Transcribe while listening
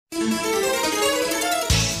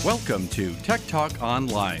Welcome to Tech Talk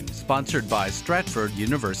Online, sponsored by Stratford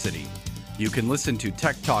University. You can listen to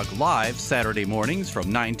Tech Talk live Saturday mornings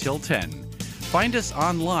from 9 till 10. Find us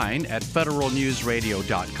online at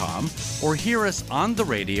federalnewsradio.com or hear us on the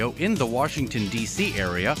radio in the Washington, D.C.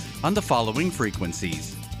 area on the following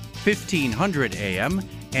frequencies: 1500 AM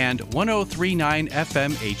and 1039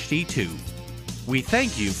 FM HD2. We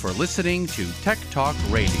thank you for listening to Tech Talk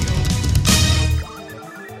Radio.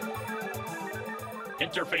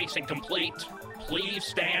 Interface incomplete. Please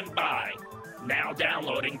stand by. Now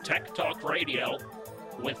downloading Tech Talk Radio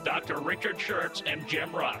with Dr. Richard Schertz and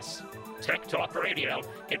Jim Russ. Tech Talk Radio,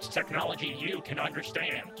 it's technology you can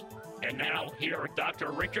understand. And now, here are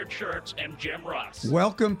Dr. Richard Schertz and Jim Russ.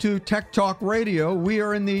 Welcome to Tech Talk Radio. We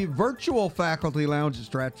are in the virtual faculty lounge at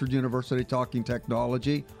Stratford University talking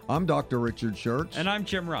technology. I'm Dr. Richard Schertz. And I'm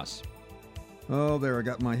Jim Russ. Oh, there, I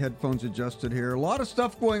got my headphones adjusted here. A lot of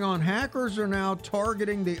stuff going on. Hackers are now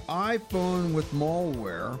targeting the iPhone with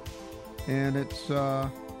malware, and it's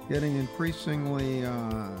getting increasingly,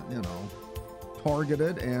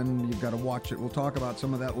 targeted, and you've got to watch it. We'll talk about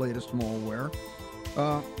some of that latest malware.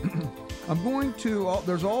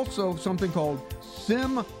 There's also something called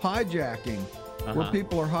SIM hijacking, where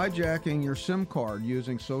people are hijacking your SIM card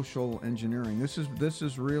using social engineering. This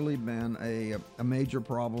has really been a major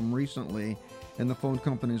problem recently, and the phone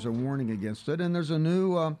companies are warning against it. And there's a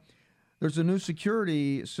new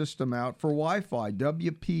security system out for Wi-Fi,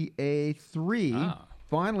 WPA3.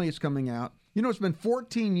 Finally, it's coming out. You know, it's been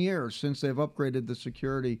 14 years since they've upgraded the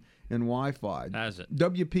security in Wi-Fi. Has it?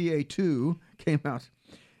 WPA2 came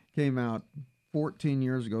out 14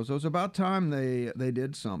 years ago, so it's about time they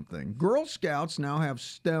did something. Girl Scouts now have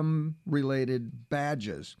STEM-related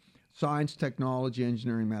badges: science, technology,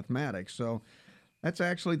 engineering, mathematics. So that's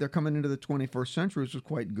actually, they're coming into the 21st century, which is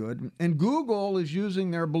quite good. And Google is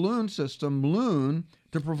using their balloon system, Loon,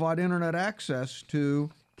 to provide internet access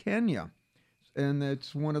to Kenya. And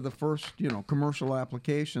it's one of the first, commercial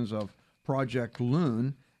applications of Project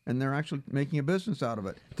Loon, and they're actually making a business out of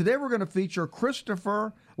it. Today we're going to feature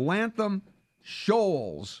Christopher Lantham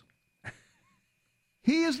Scholes.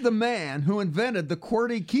 He is the man who invented the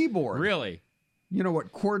QWERTY keyboard. Really? You know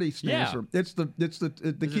what QWERTY stands for? It's the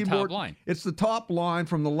keyboard. Top line. It's the top line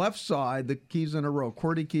from the left side, the keys in a row.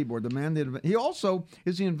 QWERTY keyboard. The man that he also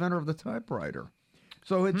is the inventor of the typewriter.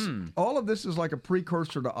 So it's all of this is like a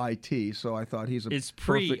precursor to IT. So I thought It's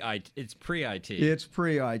pre-IT. It's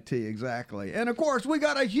pre-IT, exactly. And of course, we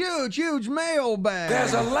got a huge mailbag.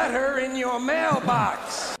 There's a letter in your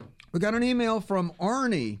mailbox. We got an email from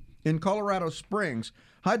Arnie in Colorado Springs.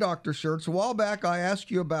 Hi, Dr. Schertz. A while back, I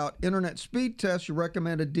asked you about internet speed tests. You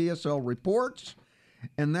recommended DSL reports,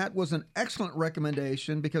 and that was an excellent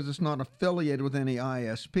recommendation because it's not affiliated with any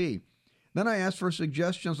ISP. Then I asked for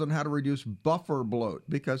suggestions on how to reduce buffer bloat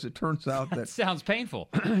because it turns out that sounds painful.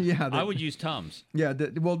 Yeah, I would use Tums. Yeah,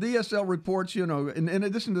 DSL reports, in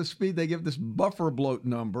addition to speed, they give this buffer bloat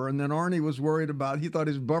number, and then Arnie was worried he thought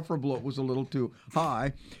his buffer bloat was a little too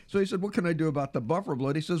high. So he said, what can I do about the buffer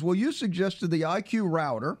bloat? He says, well, you suggested the IQ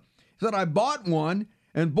router. He said, I bought one,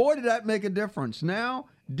 and boy, did that make a difference. Now,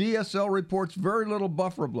 DSL reports very little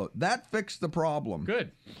buffer bloat. That fixed the problem.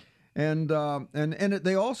 Good. And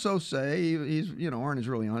they also say Arnie's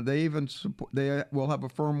really on. They will have a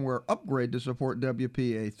firmware upgrade to support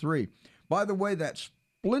WPA3. By the way, that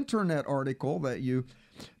SplinterNet article that you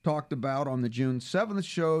talked about on the June 7th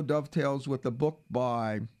show dovetails with the book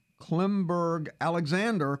by Klimberg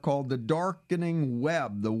Alexander called "The Darkening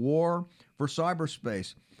Web: The War for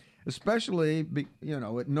Cyberspace." Especially,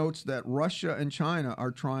 it notes that Russia and China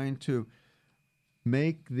are trying to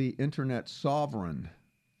make the internet sovereign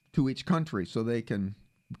to each country so they can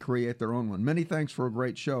create their own one. Many thanks for a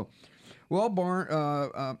great show. Well,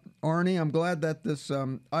 Arnie, I'm glad that this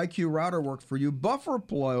IQ router worked for you. Buffer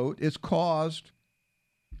bloat is a cause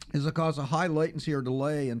of high latency or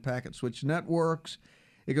delay in packet switch networks.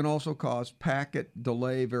 It can also cause packet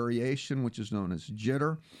delay variation, which is known as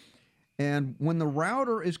jitter. And when the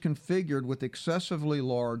router is configured with excessively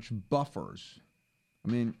large buffers,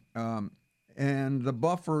 and the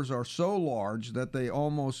buffers are so large that they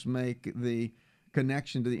almost make the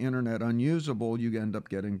connection to the internet unusable, you end up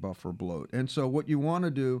getting buffer bloat. And so what you want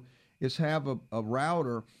to do is have a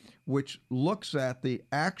router which looks at the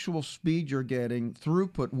actual speed you're getting,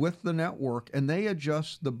 throughput with the network, and they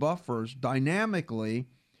adjust the buffers dynamically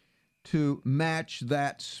to match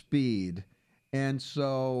that speed. And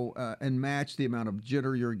so, and match the amount of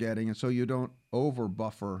jitter you're getting, and so you don't over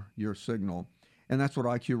buffer your signal. And that's what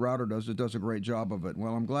IQ Router does. It does a great job of it.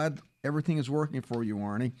 Well, I'm glad everything is working for you,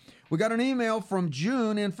 Arnie. We got an email from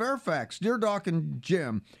June in Fairfax. Dear Doc and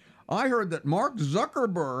Jim, I heard that Mark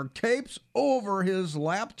Zuckerberg tapes over his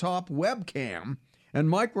laptop webcam and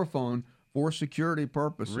microphone for security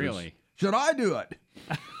purposes. Really? Should I do it?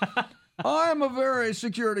 I'm a very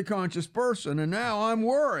security conscious person, and now I'm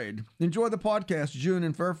worried. Enjoy the podcast, June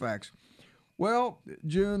in Fairfax. Well,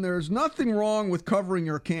 June, there's nothing wrong with covering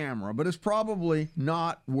your camera, but it's probably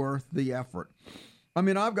not worth the effort. I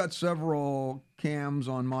mean, I've got several cams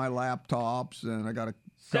on my laptops, and I got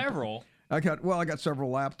Several? I got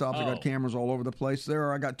several laptops. I got cameras all over the place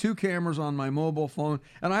there. I got 2 cameras on my mobile phone,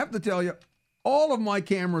 and I have to tell you, all of my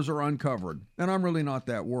cameras are uncovered, and I'm really not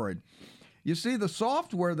that worried. You see, the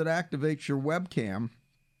software that activates your webcam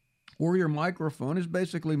or your microphone is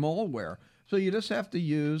basically malware. So you just have to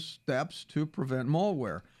use steps to prevent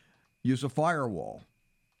malware. Use a firewall.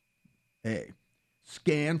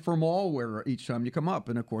 Scan for malware each time you come up.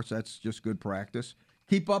 And of course, that's just good practice.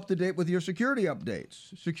 Keep up to date with your security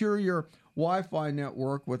updates. Secure your Wi-Fi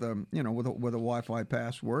network with a Wi-Fi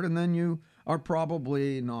password, and then you are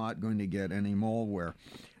probably not going to get any malware.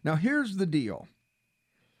 Now, here's the deal.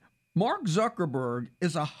 Mark Zuckerberg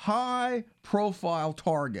is a high-profile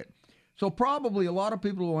target, so probably a lot of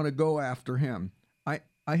people want to go after him.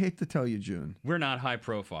 I hate to tell you, June. We're not high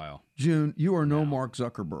profile. June, you are no Mark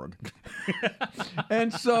Zuckerberg.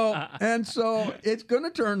 and so it's going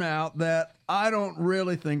to turn out that I don't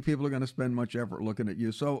really think people are going to spend much effort looking at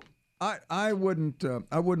you. So I wouldn't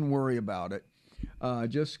worry about it.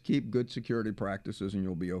 Just keep good security practices and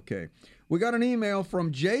you'll be okay. We got an email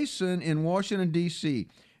from Jason in Washington, D.C.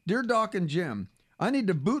 Dear Doc and Jim, I need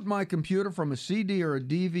to boot my computer from a CD or a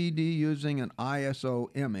DVD using an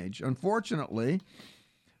ISO image. Unfortunately,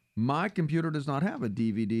 my computer does not have a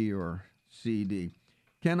DVD or CD.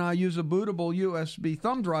 Can I use a bootable USB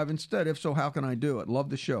thumb drive instead? If so, how can I do it? Love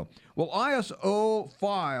the show. Well, ISO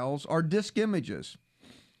files are disk images,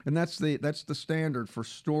 and that's the standard for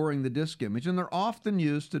storing the disk image, and they're often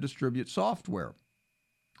used to distribute software.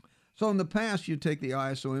 So in the past, you'd take the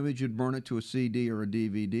ISO image, you'd burn it to a CD or a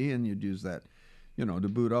DVD, and you'd use that, to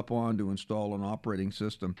boot up on, to install an operating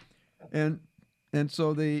system. And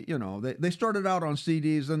so they started out on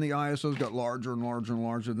CDs, then the ISOs got larger and larger and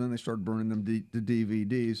larger, then they started burning them to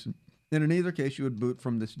DVDs. And in either case, you would boot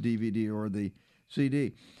from this DVD or the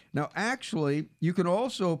CD. Now, actually, you can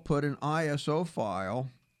also put an ISO file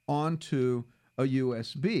onto a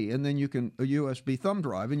USB, and then a USB thumb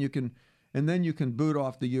drive, and then you can boot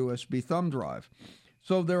off the USB thumb drive.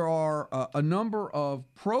 So there are a number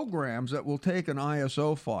of programs that will take an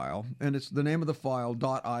ISO file, and it's the name of the file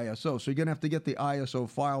 .iso. So you're going to have to get the ISO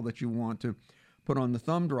file that you want to put on the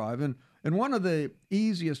thumb drive. And one of the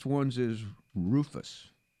easiest ones is Rufus.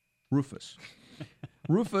 Rufus,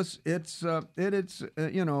 it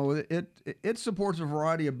supports a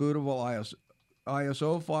variety of bootable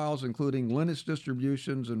ISO files, including Linux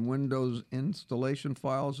distributions and Windows installation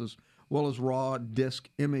files, as well as raw disk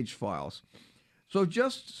image files. So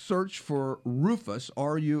just search for Rufus,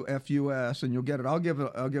 R-U-F-U-S, and you'll get it. I'll give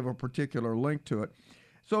a particular link to it.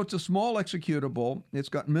 So it's a small executable. It's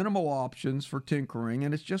got minimal options for tinkering,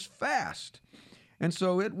 and it's just fast. And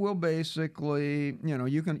so it will basically,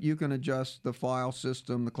 you can adjust the file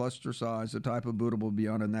system, the cluster size, the type of bootable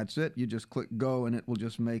beyond, and that's it. You just click go, and it will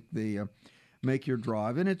just make your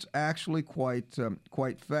drive, and it's actually quite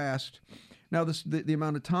fast. Now, the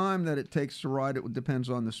amount of time that it takes to write it depends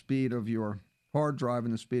on the speed of your hard drive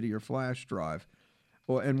and the speed of your flash drive,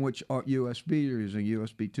 and which USB you're using,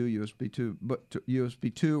 USB 2,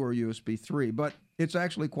 USB 2 or USB 3. But it's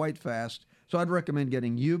actually quite fast. So I'd recommend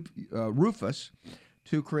getting Rufus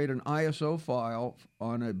to create an ISO file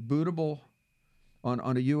on a bootable, on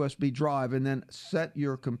a USB drive, and then set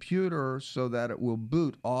your computer so that it will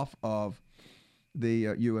boot off of the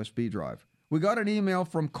USB drive. We got an email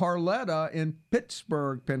from Carletta in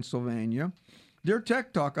Pittsburgh, Pennsylvania. Dear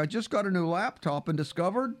Tech Talk, I just got a new laptop and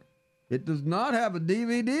discovered it does not have a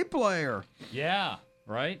DVD player. Yeah,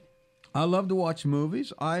 right? I love to watch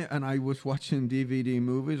movies. I was watching DVD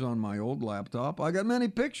movies on my old laptop. I got many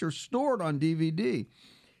pictures stored on DVD.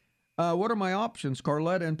 What are my options,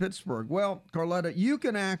 Carletta in Pittsburgh? Well, Carletta, you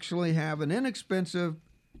can actually have an inexpensive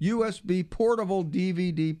USB portable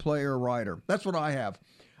DVD player writer. That's what I have.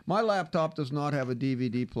 My laptop does not have a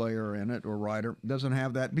DVD player in it or writer. It doesn't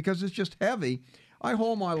have that because it's just heavy. I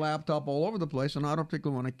hold my laptop all over the place, and I don't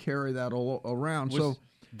particularly want to carry that all around. So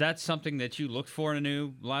that's something that you looked for in a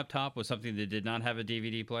new laptop, was something that did not have a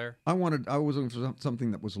DVD player? I was looking for something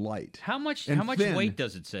that was light. How much thin. weight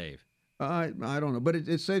does it save? I don't know, but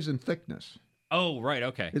it saves in thickness. Oh, right,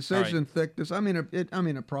 okay. It saves in thickness. I mean,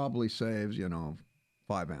 it probably saves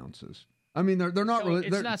 5 ounces. I mean, they're not really.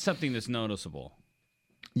 It's not something that's noticeable.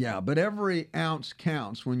 Yeah, but every ounce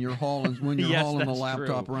counts when you're hauling Yes, hauling the that's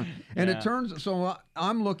laptop true. around. And Yeah. it turns so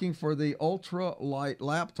I'm looking for the ultra light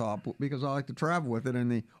laptop because I like to travel with it. And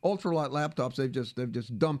the ultra light laptops they've just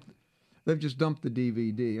dumped the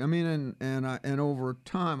DVD. I mean, and over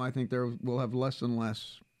time I think there will have less and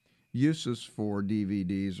less uses for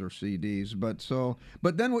DVDs or CDs.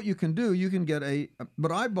 But then what you can do, you can get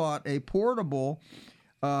but I bought a portable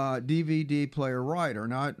DVD player writer.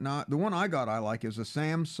 Now, the one I got I like is a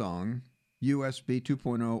Samsung USB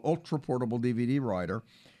 2.0 ultra portable DVD writer.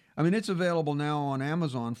 I mean, it's available now on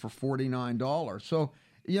Amazon for $49. So,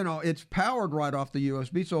 it's powered right off the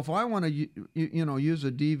USB. So if I want to, use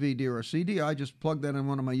a DVD or a CD, I just plug that in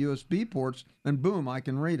one of my USB ports and boom, I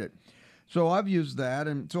can read it. So I've used that.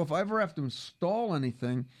 And so if I ever have to install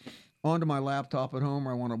anything onto my laptop at home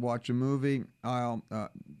or I want to watch a movie, I'll...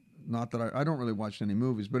 not that I don't really watch any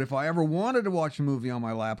movies, but if I ever wanted to watch a movie on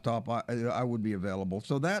my laptop, I would be available.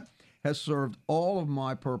 So that has served all of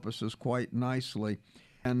my purposes quite nicely,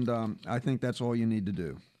 and I think that's all you need to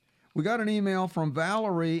do. We got an email from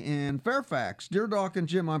Valerie in Fairfax. Dear Doc and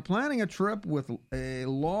Jim, I'm planning a trip with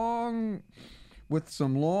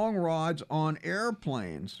some long rides on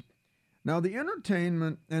airplanes. Now the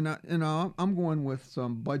entertainment, and I'm going with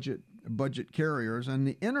some budget carriers, and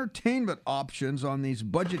the entertainment options on these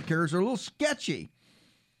budget carriers are a little sketchy.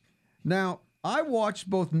 Now, I watched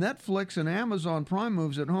both Netflix and Amazon Prime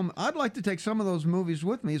movies at home. I'd like to take some of those movies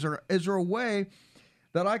with me. Is there a way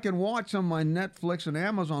that I can watch some of my Netflix and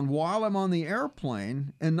Amazon while I'm on the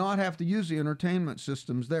airplane and not have to use the entertainment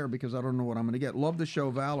systems there because I don't know what I'm going to get? Love the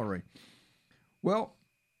show, Valerie. Well,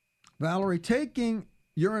 Valerie, taking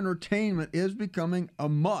your entertainment is becoming a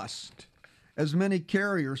must as many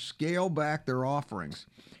carriers scale back their offerings.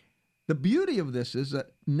 The beauty of this is that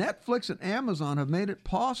Netflix and Amazon have made it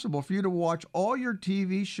possible for you to watch all your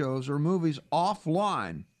TV shows or movies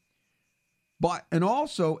offline. And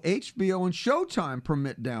also, HBO and Showtime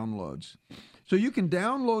permit downloads. So you can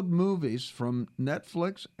download movies from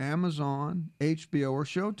Netflix, Amazon, HBO, or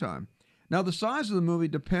Showtime. Now, the size of the movie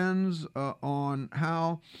depends on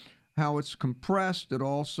how it's compressed. It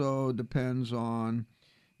also depends on,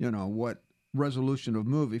 what resolution of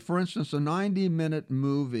movie. For instance, a 90-minute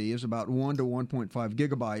movie is about 1 to 1.5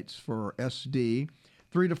 gigabytes for SD,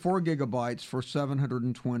 3 to 4 gigabytes for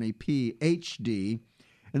 720p HD,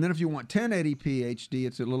 and then if you want 1080p HD,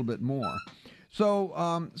 it's a little bit more.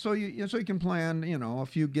 So you can plan, a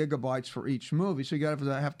few gigabytes for each movie. So you have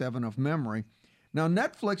to have enough memory. Now,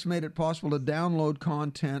 Netflix made it possible to download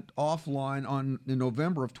content offline in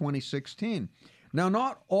November of 2016. Now,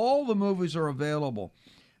 not all the movies are available.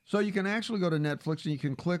 So you can actually go to Netflix and you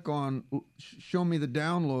can click on show me the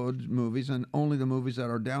download movies, and only the movies that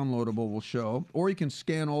are downloadable will show. Or you can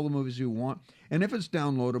scan all the movies you want. And if it's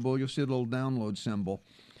downloadable, you'll see a little download symbol.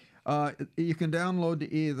 You can download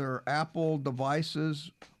to either Apple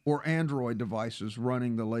devices or Android devices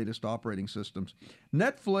running the latest operating systems.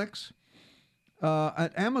 Netflix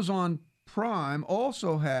at Amazon Prime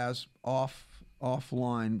also has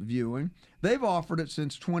offline viewing. They've offered it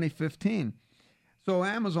since 2015. So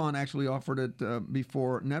Amazon actually offered it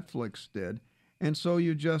before Netflix did. And so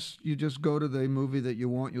you just go to the movie that you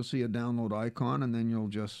want. You'll see a download icon, and then you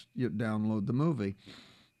download the movie.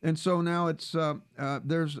 And so now it's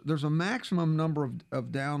there's a maximum number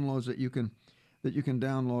of downloads that you can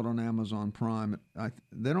download on Amazon Prime.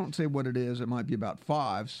 They don't say what it is. It might be about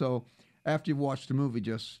 5. So after you've watched the movie,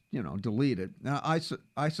 just delete it. Now I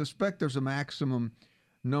suspect there's a maximum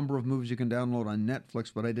number of movies you can download on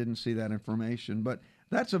Netflix, but I didn't see that information. But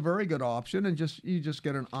that's a very good option, and you just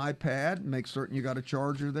get an iPad, make certain you got a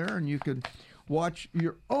charger there, and you can watch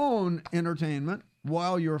your own entertainment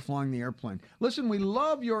while you're flying the airplane. Listen, we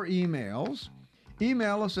love your emails.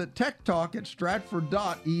 Email us at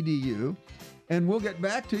techtalk@stratford.edu, and we'll get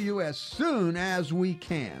back to you as soon as we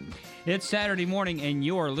can. It's Saturday morning, and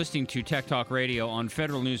you're listening to Tech Talk Radio on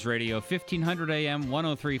Federal News Radio, 1500 AM,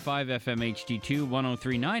 103.5 FM HD2,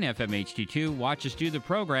 103.9 FM HD2. Watch us do the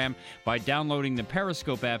program by downloading the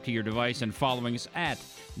Periscope app to your device and following us at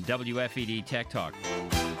WFED Tech Talk.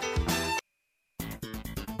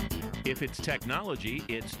 If it's technology,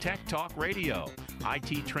 it's Tech Talk Radio.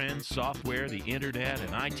 IT trends, software, the internet,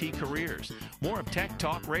 and IT careers. More of Tech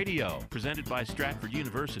Talk Radio, presented by Stratford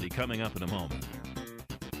University, coming up in a moment.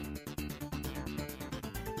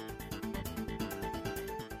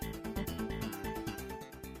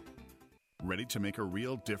 Ready to make a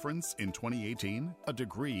real difference in 2018? A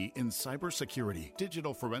degree in cybersecurity,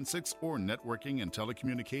 digital forensics, or networking and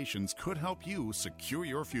telecommunications could help you secure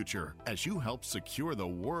your future as you help secure the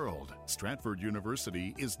world. Stratford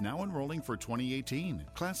University is now enrolling for 2018.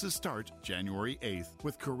 Classes start January 8th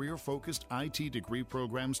with career-focused IT degree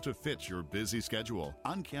programs to fit your busy schedule,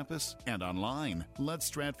 on campus and online. Let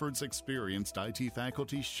Stratford's experienced IT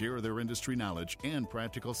faculty share their industry knowledge and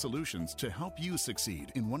practical solutions to help you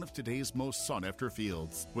succeed in one of today's most sought-after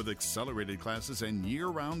fields. With accelerated classes and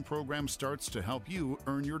year-round program starts to help you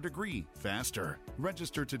earn your degree faster.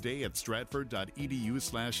 Register today at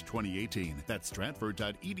stratford.edu/2018. That's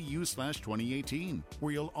stratford.edu/2018,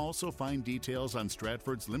 where you'll also find details on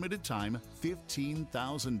Stratford's limited-time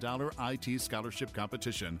 $15,000 IT scholarship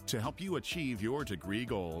competition to help you achieve your degree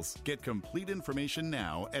goals. Get complete information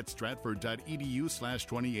now at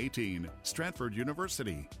stratford.edu/2018. Stratford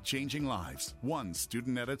University, changing lives, one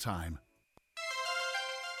student at a time.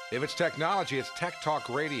 If it's technology, it's Tech Talk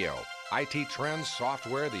Radio. IT trends,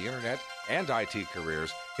 software, the internet, and IT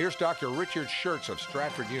careers. Here's Dr. Richard Schertz of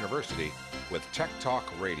Stratford University with Tech Talk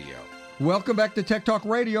Radio. Welcome back to Tech Talk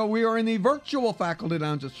Radio. We are in the virtual faculty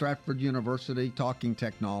lounge at Stratford University talking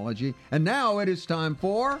technology. And now it is time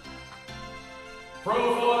for...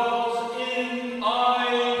 Profiles in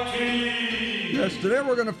IT. Yes, today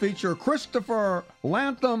we're going to feature Christopher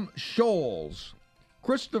Lantham Sholes.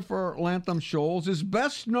 Christopher Lantham Sholes is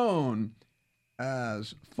best known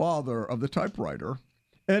as father of the typewriter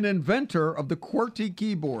and inventor of the QWERTY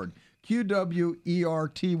keyboard.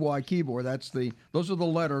 QWERTY keyboard. Those are the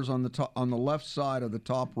letters on the top, on the left side of the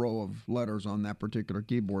top row of letters on that particular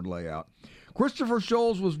keyboard layout. Christopher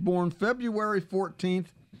Sholes was born February 14th,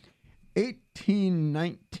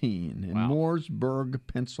 1819 in Mooresburg,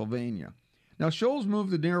 Pennsylvania. Now, Sholes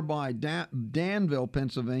moved to nearby Danville,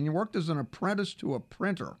 Pennsylvania, worked as an apprentice to a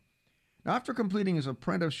printer. Now, after completing his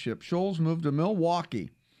apprenticeship, Sholes moved to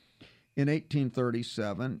Milwaukee in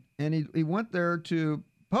 1837, and he went there to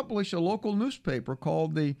publish a local newspaper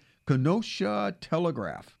called the Kenosha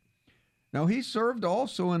Telegraph. Now, he served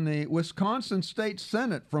also in the Wisconsin State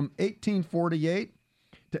Senate from 1848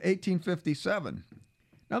 to 1857.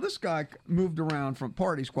 Now, this guy moved around from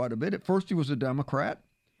parties quite a bit. At first, he was a Democrat.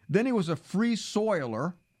 Then he was a Free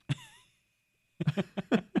Soiler.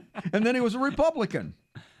 And then he was a Republican.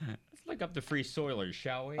 Let's look up the Free Soilers,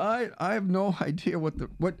 shall we? I have no idea what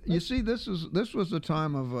you see. This was a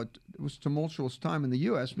time of it was tumultuous time in the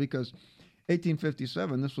U.S. because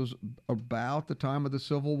 1857. This was about the time of the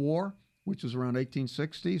Civil War, which is around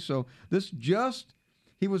 1860. So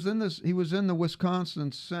he was in the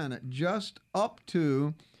Wisconsin Senate just up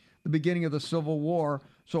to the beginning of the Civil War.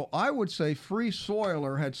 So I would say Free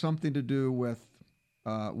Soiler had something to do with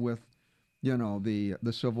the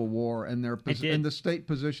Civil War and and the state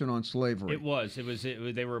position on slavery. It was.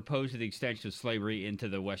 They were opposed to the extension of slavery into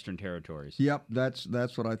the Western territories. Yep,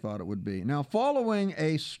 that's what I thought it would be. Now, following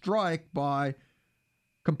a strike by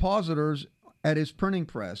compositors at his printing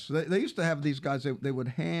press, they used to have these guys. They would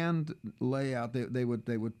hand lay out. They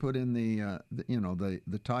would put in the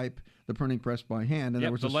type, the printing press by hand, and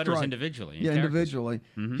there was the a letters strike. individually. Yeah, individually.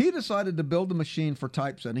 Mm-hmm. He decided to build a machine for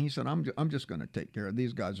typesetting. He said, "I'm just going to take care of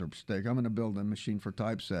these guys are mistake. I'm going to build a machine for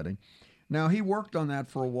typesetting." Now, he worked on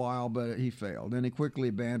that for a while, but he failed, and he quickly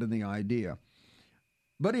abandoned the idea.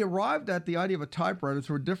 But he arrived at the idea of a typewriter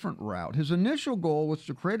through a different route. His initial goal was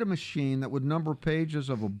to create a machine that would number pages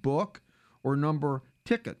of a book or number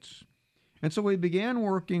tickets. And so we began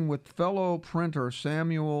working with fellow printer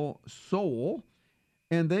Samuel Sowell,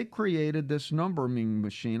 and they created this numbering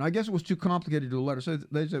machine. I guess it was too complicated to do letters. So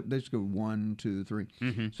they just go 1, 2, 3.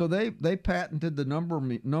 Mm-hmm. So they patented the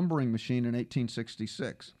numbering machine in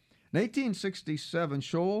 1866. In 1867,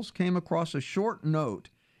 Sholes came across a short note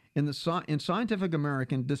in Scientific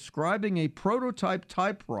American describing a prototype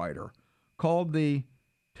typewriter called the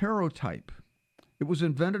Pterotype. It was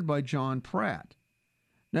invented by John Pratt.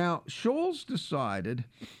 Now, Sholes decided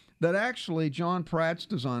that actually John Pratt's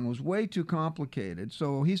design was way too complicated,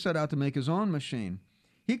 so he set out to make his own machine.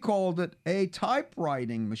 He called it a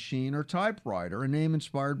typewriting machine or typewriter, a name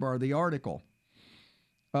inspired by the article.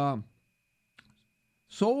 Sowell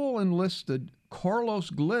enlisted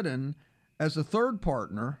Carlos Glidden as a third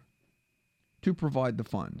partner to provide the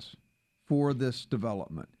funds for this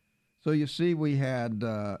development. So you see, we had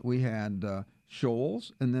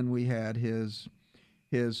Sholes, and then we had his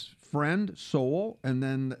friend Sowell, and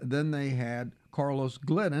then they had Carlos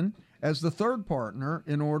Glidden as the third partner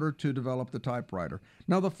in order to develop the typewriter.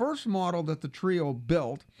 Now, the first model that the trio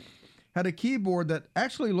built had a keyboard that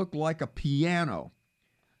actually looked like a piano.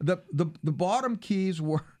 The bottom keys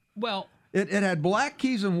were It had black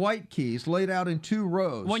keys and white keys laid out in 2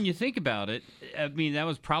 rows. When you think about it, I mean, that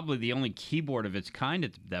was probably the only keyboard of its kind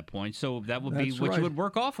at that point. So that would be what you would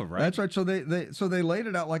work off of, right? That's right. So they laid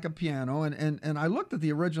it out like a piano, and I looked at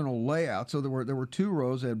the original layout. So there were 2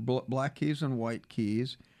 rows. They had black keys and white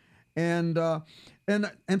keys, and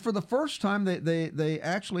for the first time they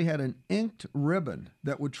actually had an inked ribbon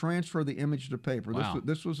that would transfer the image to paper. Wow.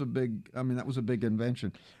 This was a big. I mean, that was a big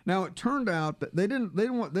invention. Now it turned out that they didn't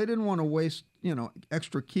want to waste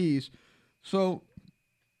extra keys, so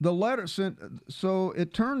the letter sent. So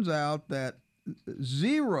it turns out that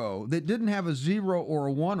 0 that didn't have a 0 or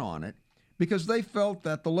a 1 on it because they felt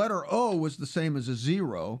that the letter O was the same as a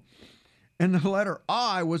 0, and the letter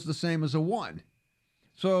I was the same as a 1.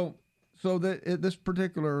 So this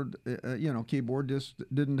particular keyboard just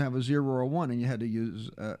didn't have a 0 or a 1, and you had to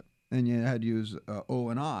use O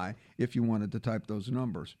and I if you wanted to type those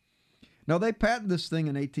numbers. Now they patented this thing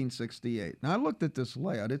in 1868. Now I looked at this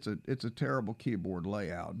layout. It's a terrible keyboard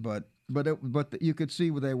layout, but you could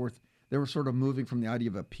see where they were sort of moving from the idea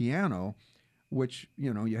of a piano, which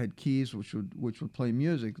you had keys which would play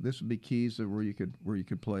music. This would be keys where you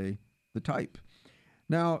could play the type.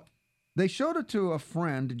 Now they showed it to a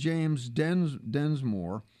friend, James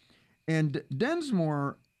Densmore, and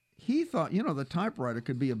Densmore, he thought, the typewriter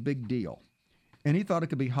could be a big deal, and he thought it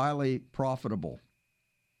could be highly profitable.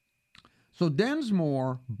 So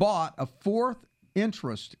Densmore bought a 4th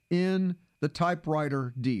interest in the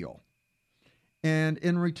typewriter deal, and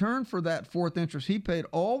in return for that 4th interest, he paid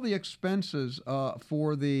all the expenses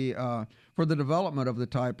for the development of the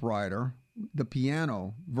typewriter, the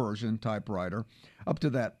piano version typewriter, up to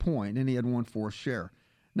that point, and he had 1/4 share.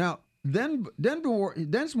 Now,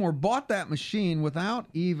 Densmore bought that machine without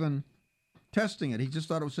even testing it. He just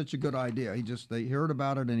thought it was such a good idea. They heard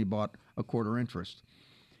about it, and he bought a 1/4 interest.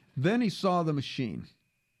 Then he saw the machine,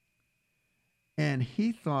 and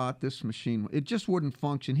he thought this machine, it just wouldn't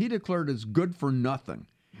function. He declared it as good for nothing,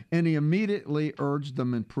 and he immediately urged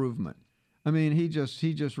them improvement. I mean, he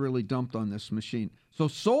just really dumped on this machine. So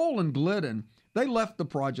Soule and Glidden, they left the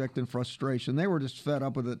project in frustration. They were just fed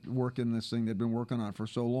up with it, working this thing they'd been working on for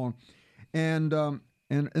so long. And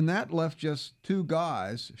that left just 2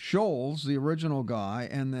 guys, Sholes, the original guy,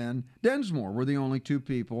 and then Densmore were the only 2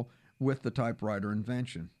 people with the typewriter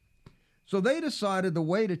invention. So they decided the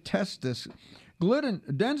way to test this,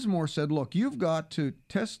 Densmore said, look, you've got to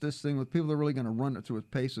test this thing with people that are really going to run it through its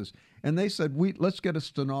paces. And they said, let's get a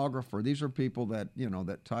stenographer. These are people that,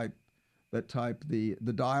 that type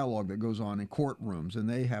the dialogue that goes on in courtrooms, and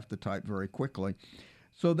they have to type very quickly.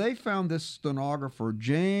 So they found this stenographer,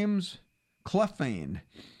 James Clephane.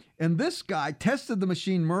 And this guy tested the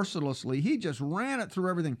machine mercilessly. He just ran it through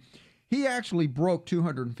everything. He actually broke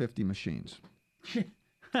 250 machines.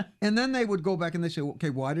 And then they would go back and they say, okay,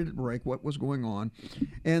 why did it break? What was going on?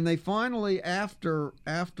 And they finally, after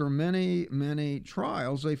many, many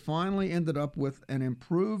trials, they finally ended up with an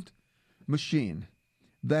improved machine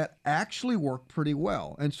that actually worked pretty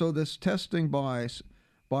well. And so this testing by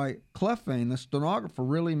Clephane, the stenographer,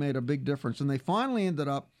 really made a big difference. And they finally ended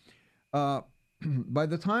up, by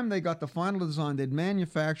the time they got the final design, they'd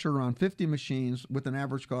manufacture around 50 machines with an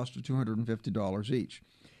average cost of $250 each.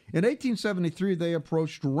 In 1873, they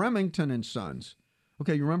approached Remington and Sons.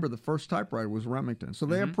 Okay, you remember the first typewriter was Remington. So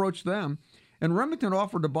they approached them, and Remington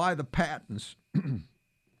offered to buy the patents.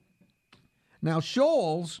 Now,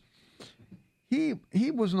 Sholes, he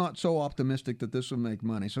was not so optimistic that this would make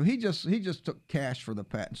money. So he just took cash for the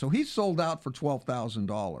patent. So he sold out for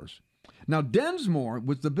 $12,000. Now, Densmore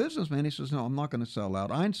was the businessman. He says, no, I'm not going to sell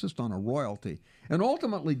out. I insist on a royalty. And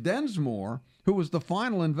ultimately, Densmore, who was the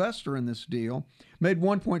final investor in this deal, made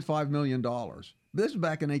 $1.5 million. This is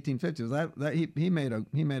back in 1850s. He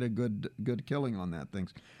made a good killing on that thing.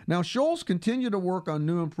 Now, Sholes continued to work on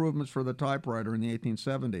new improvements for the typewriter in the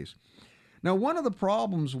 1870s. Now, one of the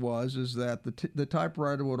problems is that the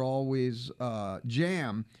typewriter would always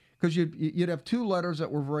jam, because you'd have 2 letters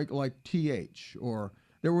that were very like TH, or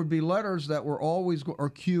there would be letters that were always, or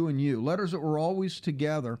Q and U, letters that were always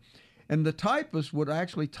together, and the typist would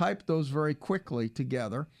actually type those very quickly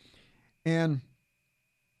together, and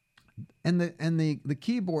the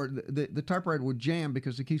keyboard, the typewriter would jam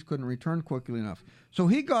because the keys couldn't return quickly enough. So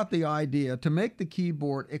he got the idea to make the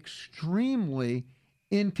keyboard extremely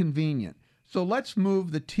inconvenient. So let's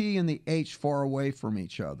move the T and the H far away from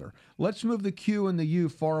each other. Let's move the Q and the U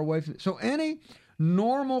far away from. So any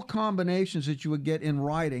normal combinations that you would get in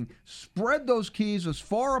writing, spread those keys as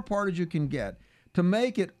far apart as you can get to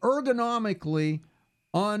make it ergonomically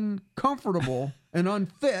uncomfortable and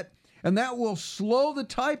unfit, and that will slow the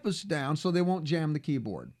typist down so they won't jam the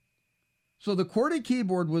keyboard. So the QWERTY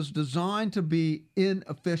keyboard was designed to be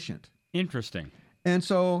inefficient. Interesting. And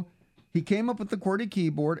so he came up with the QWERTY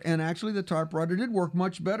keyboard, and actually the typewriter did work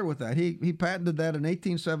much better with that. He patented that in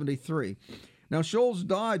 1873. Now, Sholes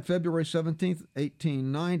died February 17th,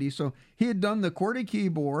 1890, so he had done the QWERTY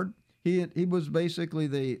keyboard. He was basically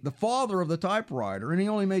the father of the typewriter, and he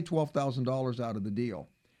only made $12,000 out of the deal.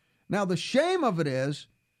 Now, the shame of it is,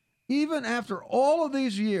 even after all of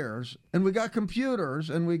these years, and we got computers,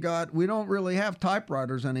 and we don't really have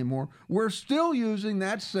typewriters anymore, we're still using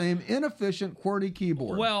that same inefficient QWERTY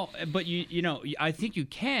keyboard. Well, but you know, I think you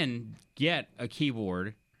can get a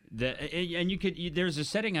keyboard that, and you could. There's a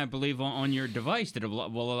setting, I believe, on your device that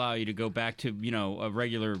will allow you to go back to, you know, a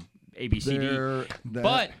regular ABCD.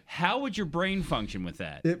 But how would your brain function with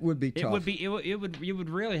that? It would be tough. You would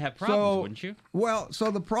really have problems, wouldn't you? Well, so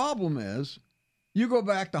the problem is, you go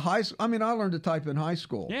back to high school. I mean, I learned to type in high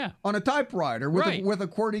school. Yeah. On a typewriter with a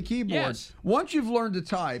QWERTY keyboard. Yes. Once you've learned to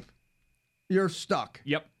type, you're stuck.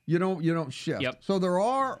 Yep. You don't shift. Yep. So there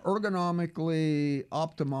are ergonomically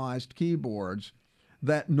optimized keyboards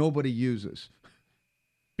that nobody uses.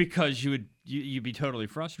 Because you'd be totally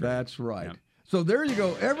frustrated. That's right. Yep. So there you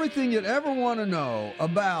go. Everything you'd ever want to know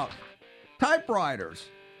about typewriters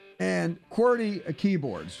and QWERTY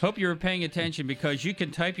keyboards. Hope you were paying attention, because you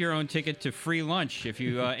can type your own ticket to free lunch if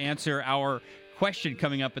you answer our question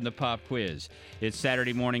coming up in the pop quiz. It's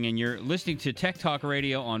Saturday morning, and you're listening to Tech Talk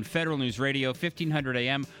Radio on Federal News Radio, 1500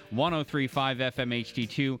 AM, 103.5 FM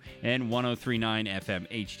HD2, and 103.9 FM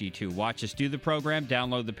HD2. Watch us do the program,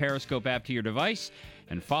 download the Periscope app to your device,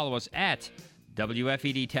 and follow us at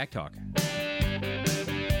WFED Tech Talk.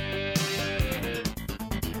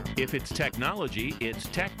 If it's technology, it's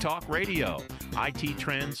Tech Talk Radio. IT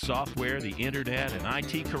trends, software, the internet, and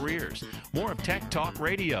IT careers. More of Tech Talk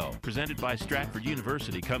Radio, presented by Stratford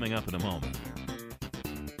University, coming up in a moment.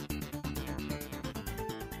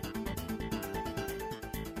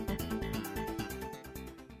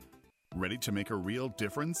 Ready to make a real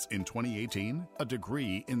difference in 2018? A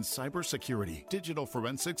degree in cybersecurity, digital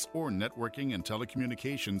forensics, or networking and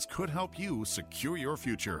telecommunications could help you secure your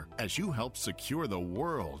future as you help secure the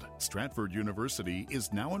world. Stratford University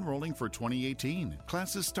is now enrolling for 2018.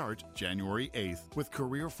 Classes start January 8th with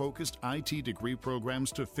career-focused IT degree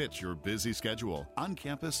programs to fit your busy schedule, on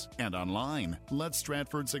campus and online. Let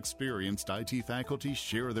Stratford's experienced IT faculty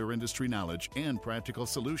share their industry knowledge and practical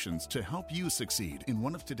solutions to help you succeed in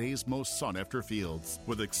one of today's most sought-after fields.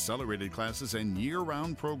 With accelerated classes and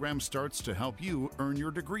year-round program starts to help you earn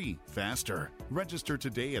your degree faster. Register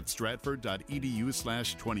today at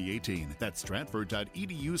stratford.edu/2018. That's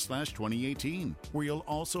stratford.edu/2018, where you'll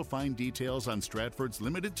also find details on Stratford's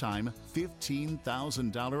limited-time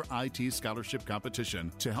 $15,000 IT scholarship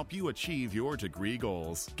competition to help you achieve your degree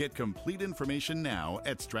goals. Get complete information now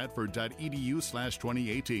at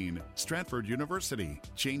stratford.edu/2018. Stratford University,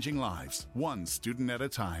 changing lives, one student at a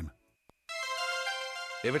time.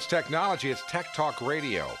 If it's technology, it's Tech Talk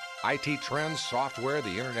Radio. IT trends, software,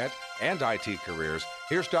 the internet, and IT careers.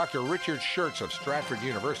 Here's Dr. Richard Schertz of Stratford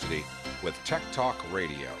University with Tech Talk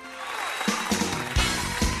Radio.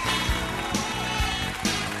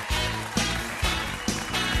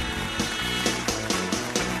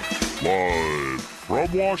 Live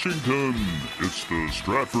from Washington, it's the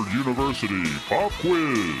Stratford University Pop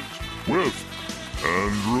Quiz with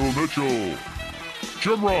Andrew Mitchell,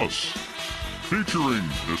 Jim Ross, featuring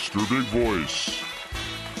Mr. Big Voice,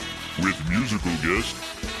 with musical guest,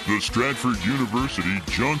 the Stratford University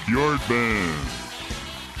Junkyard Band,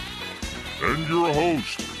 and your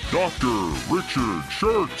host, Dr. Richard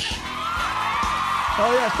Schertz.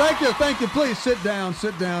 Oh, yes, thank you. Please sit down.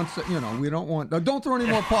 We don't want, don't throw any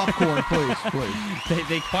more popcorn, please.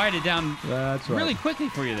 They quieted down That's right. really quickly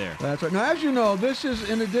for you there. That's right. Now, as you know, this is,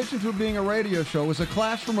 in addition to being a radio show, is a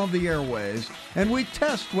classroom of the airways, and we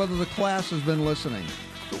test whether the class has been listening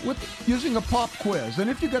using a pop quiz. And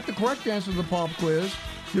if you get the correct answer to the pop quiz,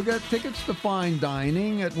 you'll get tickets to fine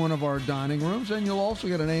dining at one of our dining rooms, and you'll also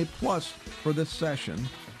get an A+ for this session.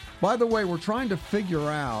 By the way, we're trying to figure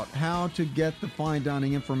out how to get the fine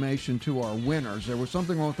dining information to our winners. There was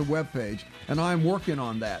something wrong with the webpage, and I'm working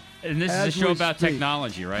on that. And this is a show about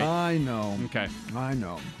technology, right? I know. Okay. I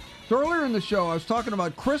know. So earlier in the show, I was talking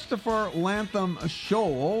about Christopher Lantham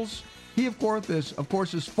Sholes. He, of course, is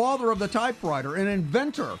father of the typewriter, an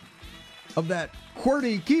inventor of that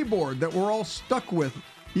QWERTY keyboard that we're all stuck with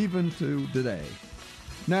even to today.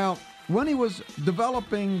 Now, when he was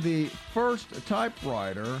developing the first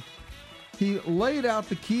typewriter, he laid out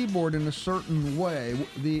the keyboard in a certain way.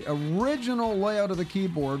 The original layout of the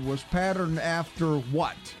keyboard was patterned after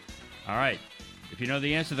what? All right. If you know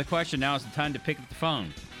the answer to the question, now is the time to pick up the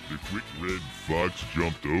phone. The quick red fox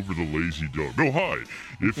jumped over the lazy dog. Oh, hi.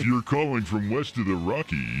 If you're calling from west of the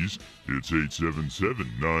Rockies, it's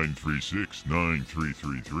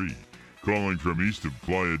 877-936-9333. Calling from east of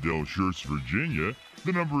Playa del Shirts, Virginia,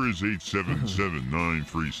 the number is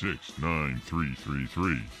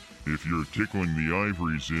 877-936-9333. If you're tickling the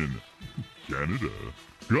ivories in Canada,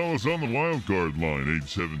 call us on the wildcard line,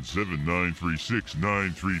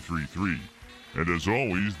 877-936-9333. And as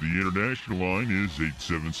always, the international line is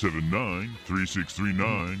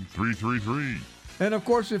 877-936-3933. And of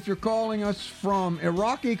course, if you're calling us from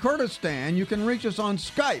Iraqi Kurdistan, you can reach us on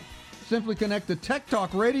Skype. Simply connect to Tech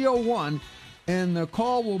Talk Radio 1, and the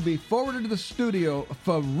call will be forwarded to the studio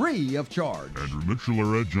free of charge. Andrew Mitchell,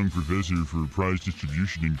 our adjunct professor for prize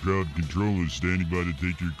distribution and crowd control, is standing by to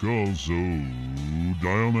take your calls, so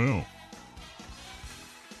dial now.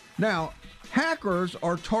 Now, hackers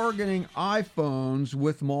are targeting iPhones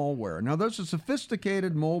with malware. Now, there's a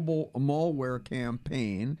sophisticated mobile malware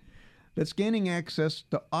campaign that's gaining access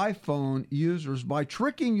to iPhone users by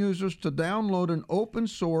tricking users to download an open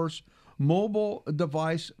source mobile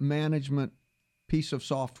device management piece of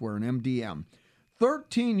software, an MDM.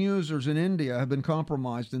 13 users in India have been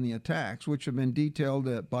compromised in the attacks, which have been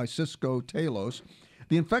detailed by Cisco Talos.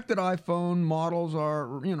 The infected iPhone models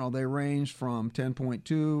are, they range from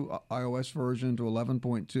 10.2 iOS version to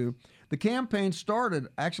 11.2. The campaign started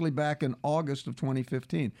actually back in August of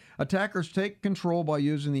 2015. Attackers take control by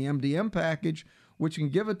using the MDM package, which can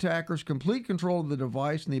give attackers complete control of the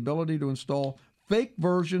device and the ability to install fake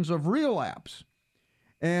versions of real apps.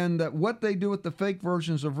 And what they do with the fake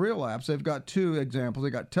versions of real apps, they've got two examples.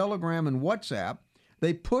 They've got Telegram and WhatsApp.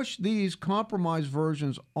 They push these compromised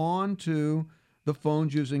versions onto the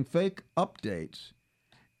phones using fake updates,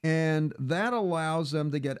 and that allows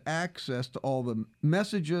them to get access to all the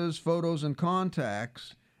messages, photos, and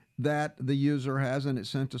contacts that the user has, and it's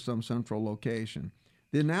sent to some central location.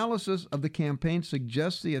 The analysis of the campaign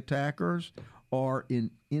suggests the attackers are in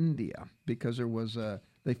India because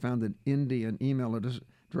they found an Indian email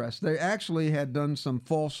address. They actually had done some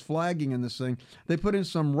false flagging in this thing. They put in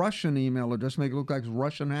some Russian email address, make it look like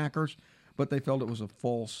Russian hackers, but they felt it was a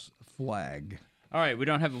false flag. All right, we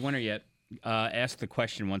don't have a winner yet. Ask the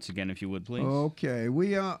question once again, if you would, please. Okay.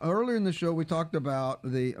 We earlier in the show, we talked about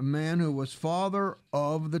the man who was father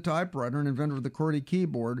of the typewriter and inventor of the QWERTY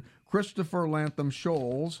keyboard, Christopher Lantham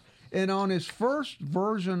Scholes. And on his first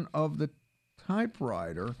version of the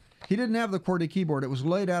typewriter, he didn't have the QWERTY keyboard. It was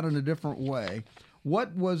laid out in a different way.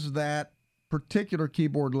 What was that particular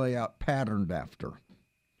keyboard layout patterned after? All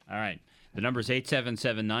right. The number is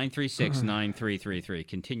 877-936-9333.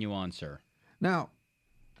 Continue on, sir. Now,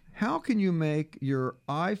 how can you make your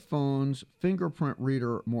iPhone's fingerprint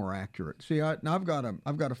reader more accurate? See, I've got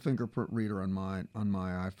a fingerprint reader on my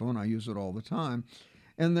iPhone. I use it all the time,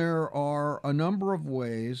 and there are a number of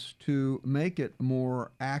ways to make it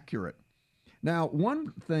more accurate. Now,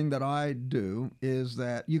 one thing that I do is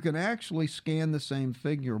that you can actually scan the same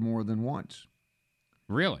figure more than once.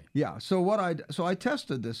 Really? Yeah. So I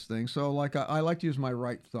tested this thing. So I like to use my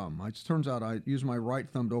right thumb. It turns out I use my right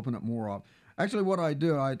thumb to open it more often. Actually, what I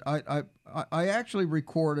do, I actually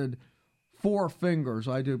recorded 4 fingers.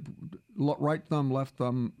 I do right thumb, left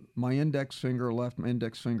thumb, my index finger, left, my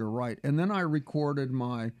index finger, right. And then I recorded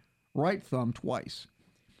my right thumb twice.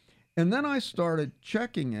 And then I started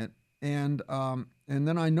checking it, and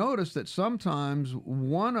then I noticed that sometimes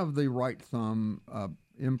one of the right thumb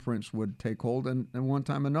imprints would take hold, and one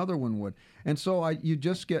time another one would. And so you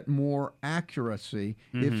just get more accuracy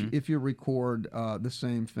if you record the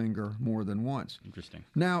same finger more than once. Interesting.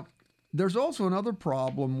 Now, there's also another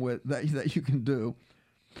problem with that you can do.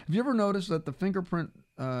 Have you ever noticed that the fingerprint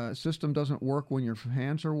system doesn't work when your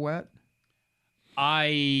hands are wet?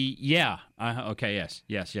 Okay, yes.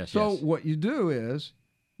 So what you do is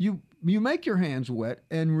you make your hands wet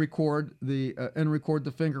and record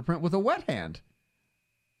the fingerprint with a wet hand.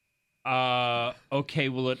 Okay,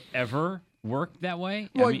 will it ever work that way?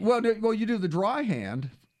 Well, you do the dry hand,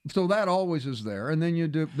 so that always is there, and then you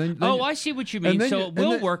do. I see what you mean. So it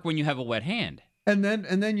will work when you have a wet hand. And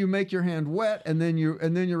then you make your hand wet, and then you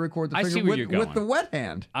record the finger with the wet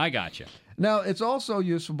hand. I gotcha. Now it's also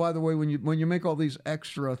useful, by the way, when you make all these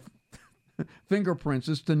extra fingerprints,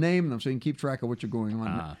 is to name them so you can keep track of what you're going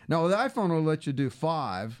on. Now the iPhone will let you do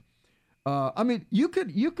 5. You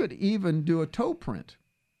could even do a toe print.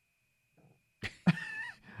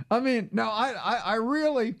 I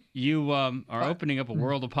really... You are opening up a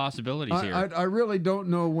world of possibilities here. I really don't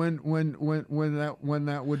know when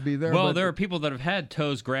that would be there. Well, there are people that have had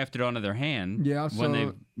toes grafted onto their hand. Yeah, when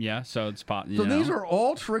they've Yeah, so it's So these are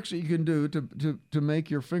all tricks that you can do to make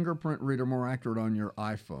your fingerprint reader more accurate on your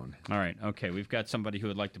iPhone. All right, okay. We've got somebody who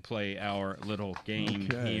would like to play our little game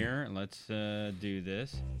here. Let's do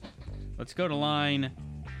this. Let's go to line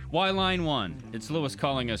 1. It's Lewis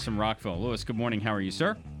calling us from Rockville. Lewis, good morning. How are you,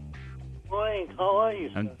 sir? Morning. How are you,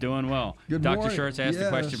 sir? I'm doing well. Good Dr. morning. Schertz, ask the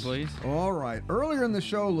question, please. All right. Earlier in the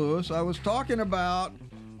show, Lewis, I was talking about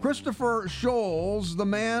Christopher Sholes, the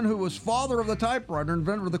man who was father of the typewriter,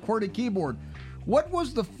 inventor of the QWERTY keyboard. What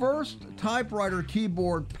was the first typewriter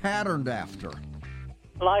keyboard patterned after?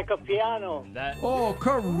 Like a piano. Oh,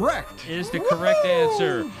 correct. Is the correct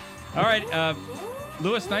answer. All right,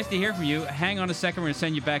 Lewis, nice to hear from you. Hang on a second. We're going to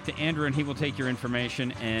send you back to Andrew, and he will take your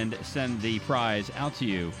information and send the prize out to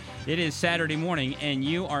you. It is Saturday morning, and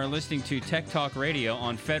you are listening to Tech Talk Radio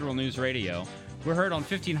on Federal News Radio. We're heard on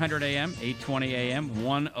 1500 AM, 820 AM,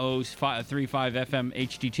 1035 FM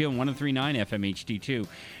HD2, and 1039 FM HD2.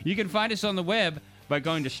 You can find us on the web by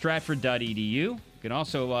going to stratford.edu. You can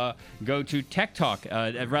also go to Tech Talk, to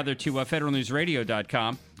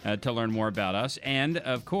federalnewsradio.com to learn more about us. And,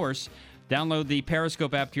 of course, download the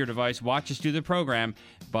Periscope app to your device. Watch us do the program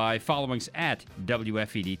by following us at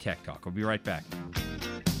WFED Tech Talk. We'll be right back.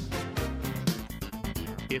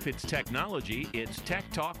 If it's technology, it's Tech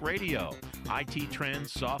Talk Radio. IT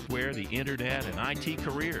trends, software, the internet, and IT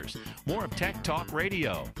careers. More of Tech Talk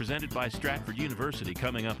Radio, presented by Stratford University,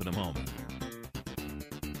 coming up in a moment.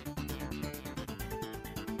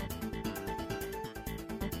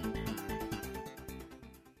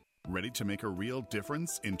 Ready to make a real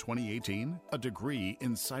difference in 2018? A degree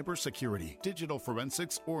in cybersecurity, digital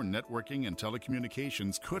forensics, or networking and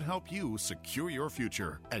telecommunications could help you secure your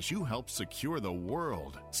future as you help secure the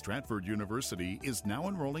world. Stratford University is now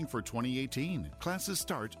enrolling for 2018. Classes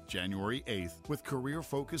start January 8th with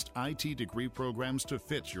career-focused IT degree programs to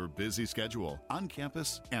fit your busy schedule, on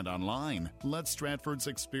campus and online. Let Stratford's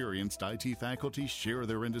experienced IT faculty share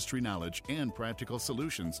their industry knowledge and practical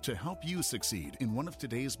solutions to help you succeed in one of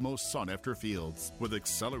today's most sought-after fields. With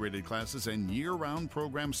accelerated classes and year-round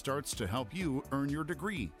program starts to help you earn your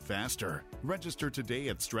degree faster. Register today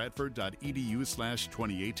at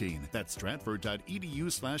stratford.edu/2018. That's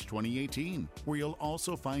stratford.edu/2018, where you'll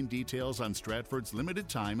also find details on Stratford's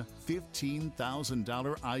limited-time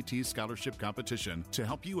 $15,000 IT scholarship competition to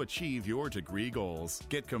help you achieve your degree goals.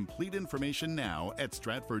 Get complete information now at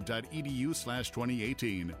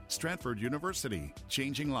stratford.edu/2018. Stratford University,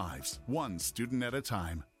 changing lives, one student at a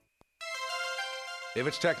time. If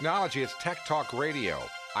it's technology, it's Tech Talk Radio.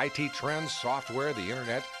 IT trends, software, the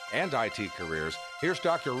internet, and IT careers. Here's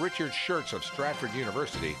Dr. Richard Schertz of Stratford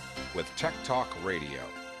University with Tech Talk Radio.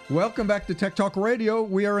 Welcome back to Tech Talk Radio.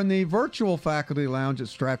 We are in the virtual faculty lounge at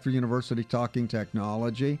Stratford University talking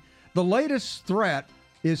technology. The latest threat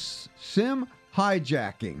is SIM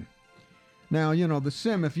hijacking. Now, you know, the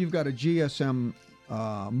SIM, if you've got a GSM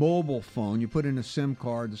mobile phone, you put in a SIM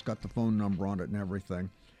card that's got the phone number on it and everything.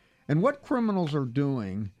 And what criminals are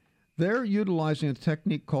doing, they're utilizing a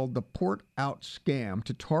technique called the port out scam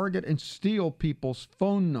to target and steal people's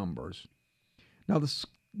phone numbers. Now, the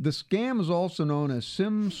scam is also known as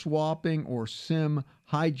SIM swapping or SIM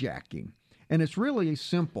hijacking. And it's really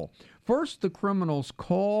simple. First, the criminals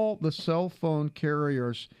call the cell phone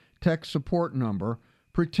carrier's tech support number,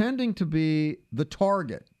 pretending to be the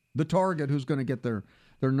target who's going to get their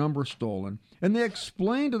number stolen. And they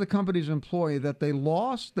explain to the company's employee that they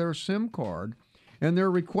lost their SIM card and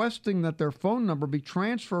they're requesting that their phone number be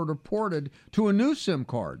transferred or ported to a new SIM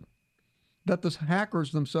card that the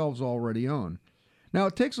hackers themselves already own. Now,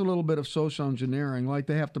 it takes a little bit of social engineering, like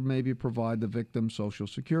they have to maybe provide the victim's social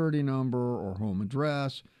security number or home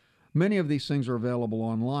address. Many of these things are available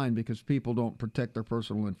online because people don't protect their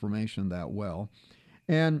personal information that well.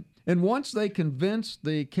 And once they convince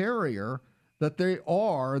the carrier that they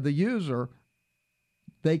are the user,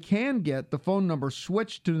 they can get the phone number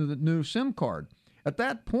switched to the new SIM card. At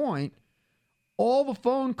that point, all the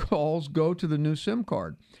phone calls go to the new SIM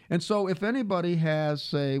card. And so if anybody has,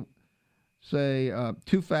 say,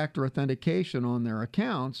 two-factor authentication on their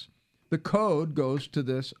accounts, the code goes to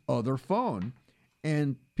this other phone.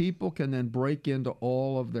 And people can then break into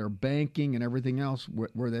all of their banking and everything else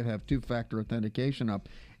where they have two-factor authentication up.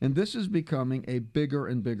 And this is becoming a bigger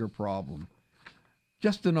and bigger problem.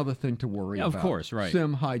 Just another thing to worry about. Of course, right.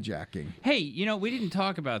 SIM hijacking. Hey, you know, we didn't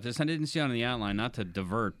talk about this. I didn't see it on the outline, not to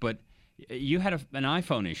divert, but you had an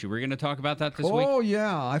iPhone issue. We're going to talk about that this week? Oh,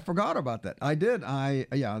 yeah. I forgot about that. I did.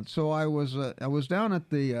 So I was down at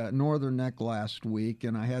the Northern Neck last week,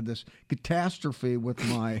 and I had this catastrophe with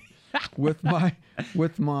my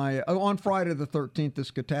on Friday the 13th, this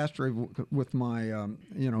catastrophe with my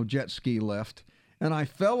jet ski lift. and I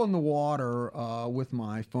fell in the water with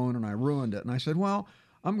my phone, and I ruined it. And I said, well,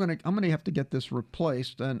 I'm gonna have to get this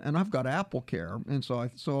replaced, and I've got Apple Care, and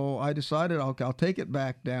so I decided I'll take it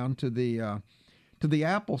back down to the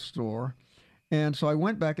Apple store, and so I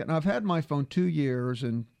went back, and I've had my phone 2 years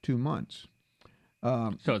and 2 months.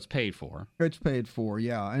 So it's paid for. It's paid for,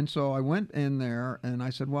 yeah. And so I went in there and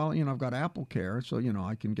I said, well, I've got Apple Care, so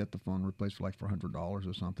I can get the phone replaced for $100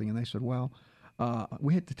 or something. And they said, well,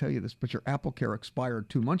 we hate to tell you this, but your Apple Care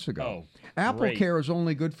expired 2 months ago. Oh, Apple great. Care is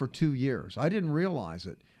only good for 2 years. I didn't realize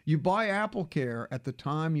it. You buy Apple Care at the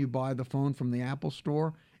time you buy the phone from the Apple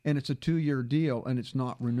store, and it's a 2-year deal, and it's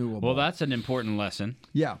not renewable. Well, that's an important lesson.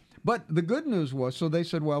 Yeah. But the good news was, so they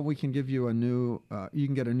said, well, we can give you a new, you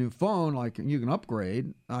can get a new phone, like you can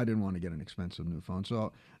upgrade. I didn't want to get an expensive new phone.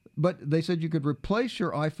 But they said you could replace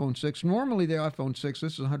your iPhone 6. Normally the iPhone 6,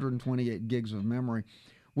 this is 128 gigs of memory,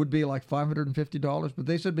 would be like $550. But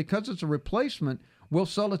they said because it's a replacement, we'll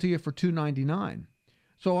sell it to you for $299.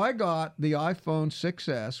 So I got the iPhone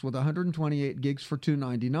 6S with 128 gigs for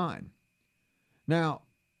 $299. Now,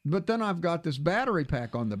 but then I've got this battery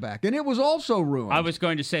pack on the back, and it was also ruined. I was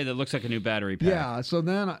going to say that looks like a new battery pack. Yeah. So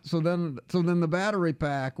then the battery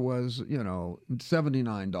pack was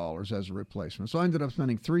 $79 as a replacement. So I ended up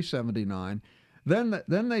spending $379. Then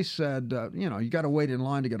they said you got to wait in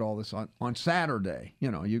line to get all this on Saturday. You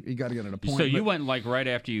got to get an appointment. So you went like right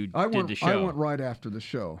after you did the show. I went right after the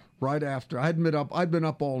show. Right after I'd been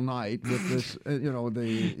up all night with this.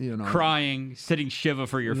 Crying, sitting shiva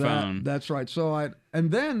for your phone. That's right. So and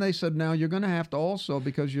then they said, now you're going to have to also,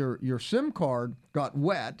 because your SIM card got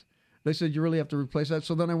wet. They said you really have to replace that.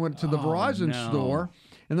 So then I went to the Verizon store,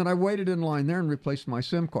 and then I waited in line there and replaced my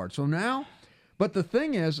SIM card. So now. But the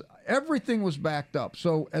thing is, everything was backed up.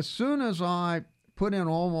 So as soon as I put in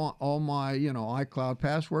all my iCloud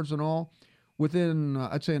passwords and all, within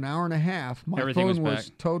I'd say an hour and a half, my Everything phone was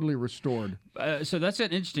was totally restored. So that's an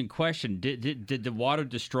interesting question. Did the water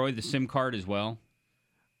destroy the SIM card as well?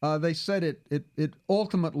 They said it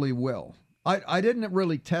ultimately will. I didn't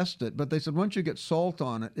really test it, but they said once you get salt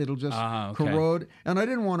on it, it'll just corrode. And I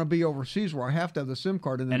didn't want to be overseas where I have to have the SIM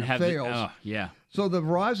card and then it fails. Yeah. So the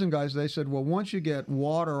Verizon guys, they said, well, once you get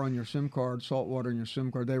water on your SIM card, salt water in your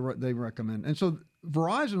SIM card, they recommend. And so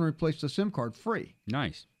Verizon replaced the SIM card free.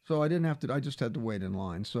 Nice. So I didn't have to. I just had to wait in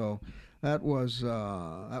line. So that was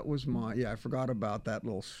my. Yeah, I forgot about that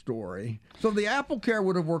little story. So the Apple Care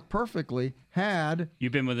would have worked perfectly had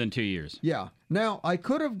you've been within 2 years. Yeah. Now I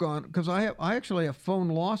could have gone because I actually have phone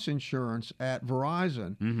loss insurance at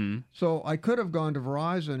Verizon. Mm-hmm. So I could have gone to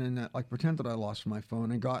Verizon and pretend that I lost my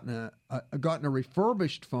phone and gotten a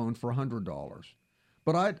refurbished phone for $100.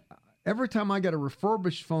 But every time I get a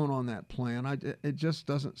refurbished phone on that plan, it just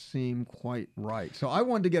doesn't seem quite right. So I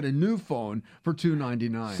wanted to get a new phone for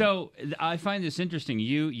 $299. So I find this interesting.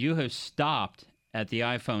 You have stopped at the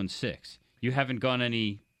iPhone 6. You haven't gone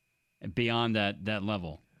any beyond that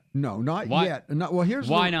level. No, not yet. Well,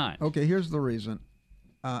 why not? Okay, here's the reason.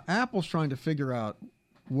 Apple's trying to figure out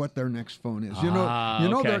what their next phone is.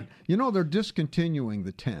 They're discontinuing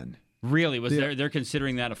the 10. Really? They're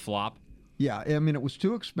considering that a flop? Yeah, I mean, it was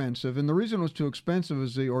too expensive. And the reason it was too expensive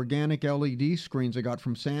is the organic LED screens I got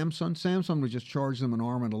from Samsung. Samsung would just charge them an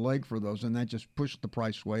arm and a leg for those, and that just pushed the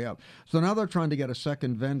price way up. So now they're trying to get a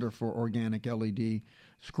second vendor for organic LED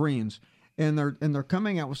screens. And they're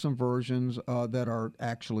coming out with some versions that are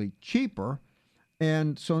actually cheaper.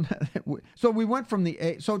 And so we went from the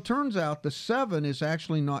 8. So it turns out the 7 is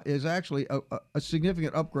actually a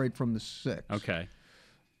significant upgrade from the 6. Okay.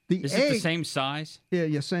 Is it the same size?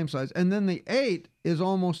 Yeah, same size. And then the 8 is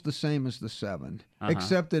almost the same as the 7,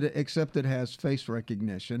 except it has face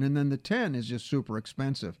recognition. And then the 10 is just super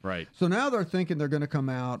expensive. Right. So now they're thinking they're going to come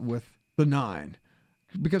out with the 9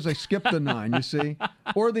 because they skipped the 9, you see,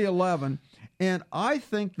 or the 11. And I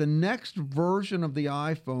think the next version of the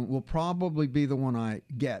iPhone will probably be the one I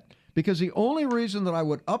get. Because the only reason that I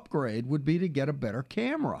would upgrade would be to get a better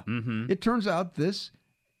camera. Mm-hmm. It turns out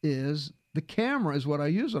the camera is what I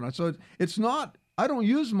use on it. So it's not, I don't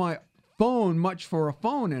use my phone much for a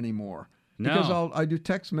phone anymore. No. Because I do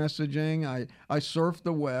text messaging, I surf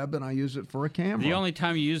the web, and I use it for a camera. The only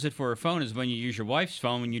time you use it for a phone is when you use your wife's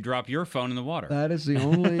phone when you drop your phone in the water. That is the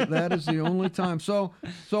only time. So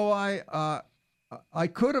I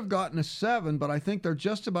could have gotten a 7, but I think they're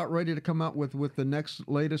just about ready to come out with the next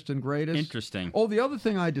latest and greatest. Interesting. Oh, the other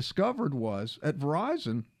thing I discovered was at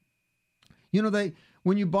Verizon,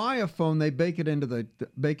 when you buy a phone, they bake it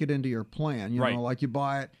into your plan. Right. Like you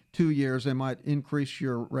buy it 2 years, they might increase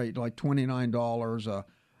your rate like $29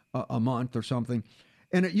 a month or something.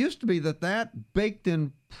 And it used to be that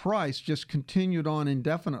baked-in price just continued on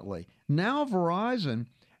indefinitely. Now Verizon,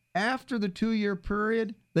 after the 2-year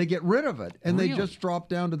period, they get rid of it, and they just drop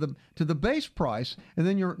down to the base price, and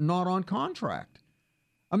then you're not on contract.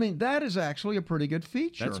 I mean, that is actually a pretty good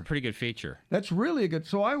feature. That's a pretty good feature. That's really a good.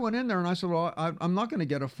 So I went in there and I said, well, I'm not going to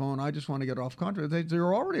get a phone. I just want to get off contract.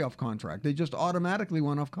 They're already off contract. They just automatically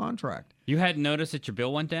went off contract. You hadn't noticed that your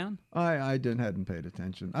bill went down? I hadn't paid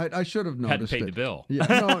attention. I should have noticed. Hadn't paid the bill.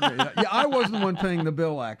 Yeah, yeah, I wasn't the one paying the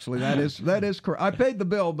bill. Actually, that is correct. I paid the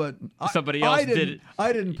bill, but somebody else did it.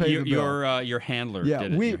 I didn't pay the bill. Your handler yeah,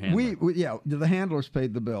 did it. The handlers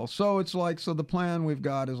paid the bill. So it's like the plan we've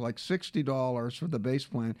got is like $60 for the base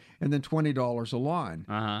plan, and then $20 a line.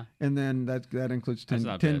 And then that includes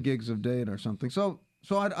 10 gigs of data or something. So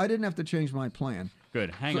I didn't have to change my plan.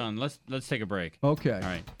 Good. Hang on. Let's take a break. Okay. All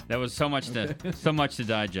right. That was so much to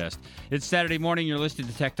digest. It's Saturday morning. You're listening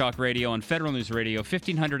to Tech Talk Radio on Federal News Radio,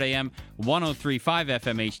 1500 AM, 103.5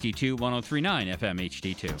 FM HD2, 103.9 FM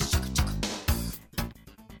HD2.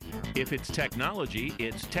 If it's technology,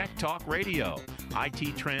 it's Tech Talk Radio.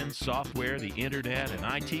 IT trends, software, the internet,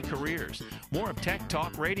 and IT careers. More of Tech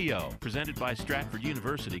Talk Radio, presented by Stratford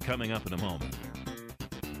University, coming up in a moment.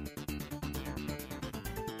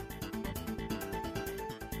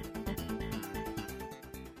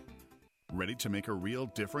 Ready to make a real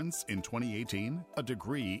difference in 2018? A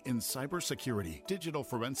degree in cybersecurity, digital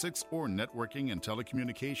forensics, or networking and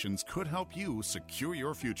telecommunications could help you secure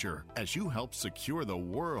your future as you help secure the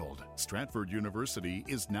world. Stratford University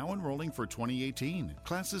is now enrolling for 2018.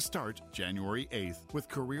 Classes start January 8th with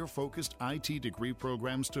career-focused IT degree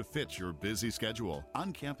programs to fit your busy schedule,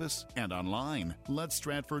 on campus and online. Let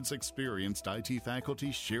Stratford's experienced IT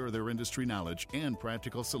faculty share their industry knowledge and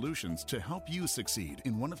practical solutions to help you succeed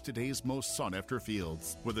in one of today's most sought-after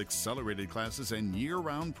fields. With accelerated classes and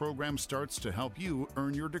year-round program starts to help you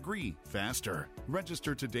earn your degree faster.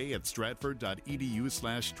 Register today at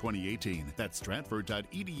stratford.edu/2018. That's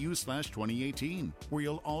stratford.edu/2018, where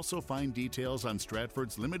you'll also find details on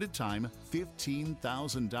Stratford's limited-time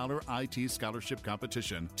 $15,000 IT scholarship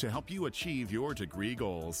competition to help you achieve your degree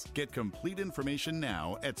goals. Get complete information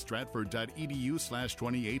now at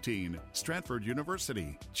stratford.edu/2018. Stratford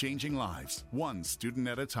University, changing lives, one student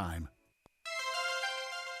at a time.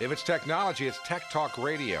 If it's technology, it's Tech Talk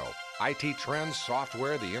Radio. IT trends,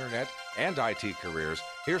 software, the internet, and IT careers.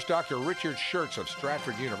 Here's Dr. Richard Schertz of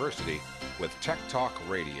Stratford University with Tech Talk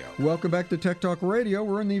Radio. Welcome back to Tech Talk Radio.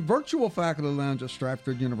 We're in the virtual faculty lounge at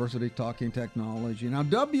Stratford University talking technology. Now,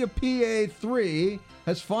 WPA3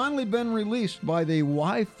 has finally been released by the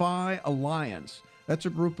Wi-Fi Alliance. That's a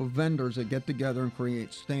group of vendors that get together and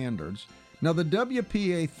create standards. Now, the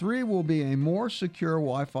WPA3 will be a more secure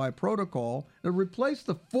Wi-Fi protocol that replaced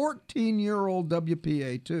the 14-year-old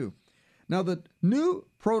WPA2. Now, the new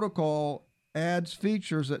protocol adds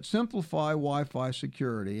features that simplify Wi-Fi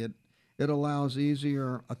security. It allows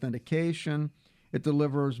easier authentication. It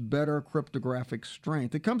delivers better cryptographic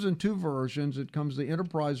strength. It comes in two versions. It comes the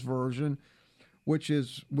enterprise version, which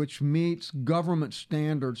meets government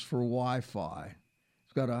standards for Wi-Fi.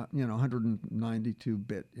 It's got a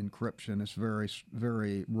 192-bit encryption. It's very,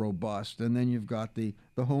 very robust. And then you've got the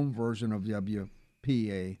home version of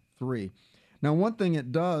WPA3. Now, one thing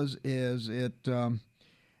it does is the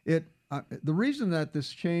reason that this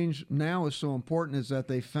change now is so important is that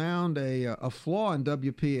they found a flaw in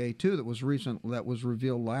WPA2 that was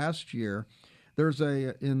revealed last year. There's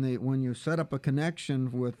when you set up a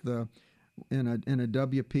connection with in a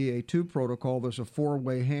WPA2 protocol, there's a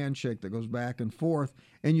four-way handshake that goes back and forth,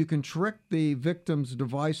 and you can trick the victim's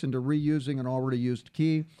device into reusing an already used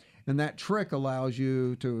key, and that trick allows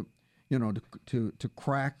you to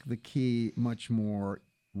crack the key much more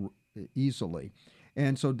easily.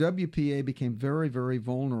 And so WPA became very, very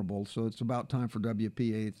vulnerable, so it's about time for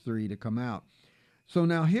WPA3 to come out. So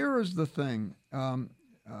now here is the thing.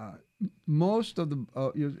 Most of the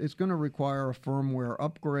it's going to require a firmware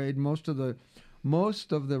upgrade. Most of the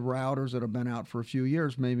routers that have been out for a few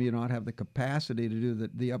years maybe not have the capacity to do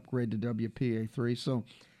the upgrade to WPA3. So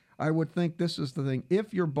I would think this is the thing.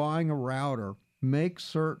 If you're buying a router, make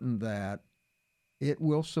certain that it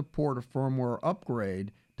will support a firmware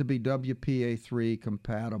upgrade to be WPA3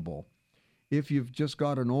 compatible. If you've just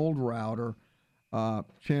got an old router,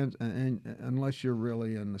 unless you're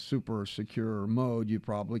really in the super secure mode, you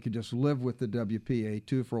probably could just live with the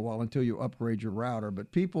WPA2 for a while until you upgrade your router.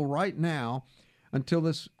 But people right now, until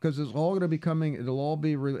this, because it's all going to be coming,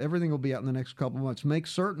 everything will be out in the next couple of months. Make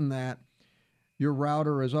certain that your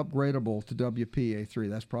router is upgradable to WPA3.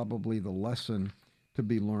 That's probably the lesson to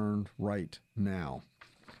be learned right now.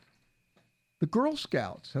 The Girl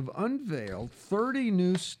Scouts have unveiled 30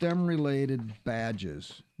 new STEM-related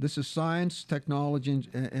badges. This is science, technology,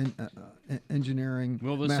 and engineering,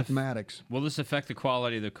 mathematics. Will this affect the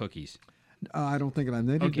quality of the cookies? I don't think it has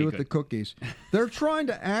anything to do with the cookies. They're trying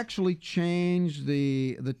to actually change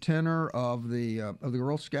the tenor of the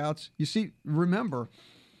Girl Scouts. You see, remember,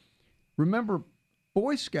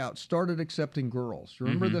 Boy Scouts started accepting girls.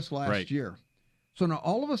 Remember this last year. So now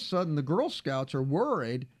all of a sudden the Girl Scouts are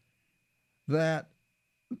worried that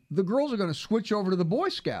the girls are going to switch over to the Boy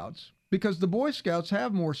Scouts because the Boy Scouts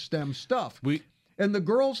have more STEM stuff. And the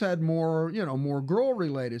girls had more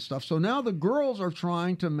girl-related stuff. So now the girls are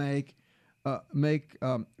trying to make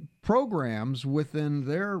programs within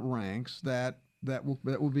their ranks that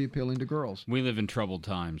will be appealing to girls. We live in troubled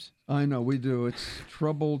times. I know, we do. It's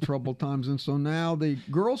troubled times. And so now the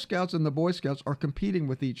Girl Scouts and the Boy Scouts are competing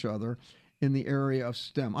with each other in the area of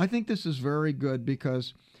STEM. I think this is very good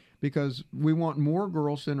because we want more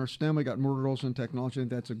girls in our STEM. We got more girls in technology. I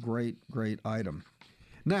think that's a great item.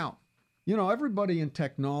 Now, everybody in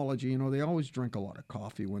technology, they always drink a lot of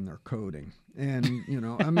coffee when they're coding. And,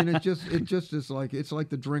 I mean, it just is like, it's like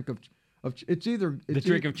the drink of it's either the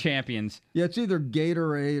drink of champions. Yeah, it's either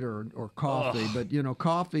Gatorade or coffee, but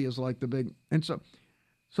coffee is like the big. And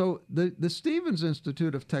so the Stevens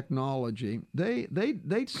Institute of Technology, they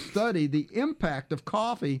study the impact of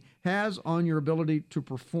coffee has on your ability to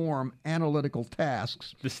perform analytical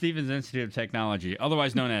tasks. The Stevens Institute of Technology,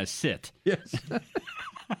 otherwise known as SIT. Yes.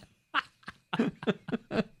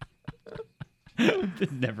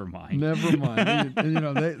 Never mind.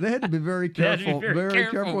 They had to be very careful, very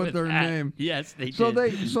careful with their name. Yes, they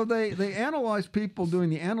did. So they analyzed people doing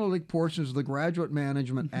the analytic portions of the Graduate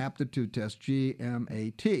Management Aptitude Test,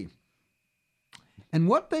 GMAT. And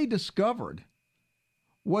what they discovered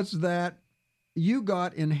was that you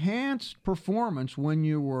got enhanced performance when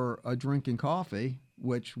you were drinking coffee,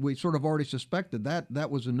 which we sort of already suspected that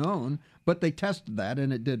was a known, but they tested that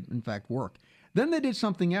and it did in fact work. Then they did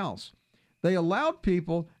something else. They allowed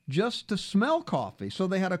people just to smell coffee. So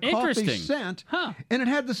they had a coffee scent, and it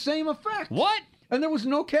had the same effect. What? And there was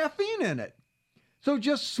no caffeine in it. So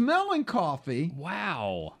just smelling coffee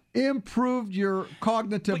improved your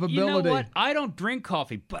cognitive ability. You know what? I don't drink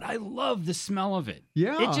coffee, but I love the smell of it.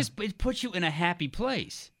 Yeah. It puts you in a happy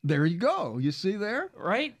place. There you go. You see there?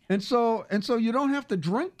 Right? And so you don't have to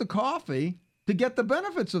drink the coffee to get the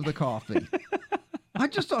benefits of the coffee. I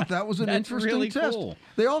just thought that was an interesting really test. Cool.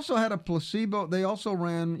 They also had a placebo. They also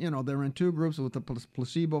ran, they ran two groups with the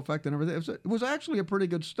placebo effect and everything. It was actually a pretty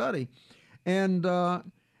good study. And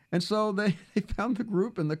so they found the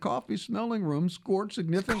group in the coffee smelling room scored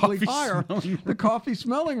significantly higher. The coffee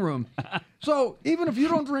smelling room. So even if you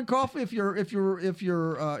don't drink coffee, if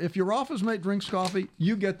your office mate drinks coffee,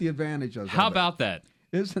 you get the advantage of it. How about that?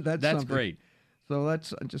 Isn't that That's something? Great. So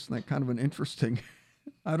that's just kind of an interesting.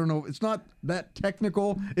 I don't know. It's not that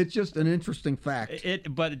technical. It's just an interesting fact.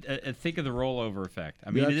 But think of the rollover effect. I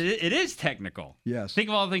mean, it is technical. Yes. Think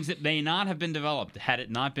of all the things that may not have been developed had it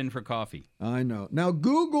not been for coffee. I know. Now,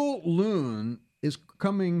 Google Loon is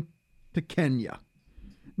coming to Kenya.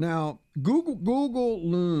 Now, Google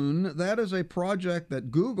Loon, that is a project that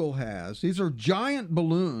Google has. These are giant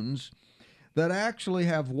balloons that actually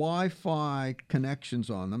have Wi-Fi connections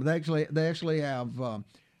on them. They actually have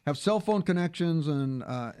cell phone connections and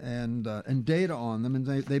data on them, and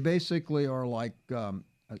they basically are like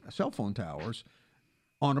cell phone towers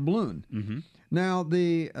on a balloon. Mm-hmm. Now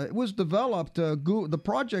it was developed. The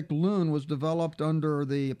project Loon was developed under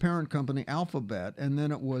the parent company Alphabet, and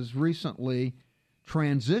then it was recently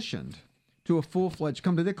transitioned to a full-fledged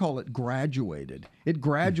company. They call it graduated. It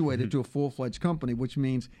graduated to a full-fledged company, which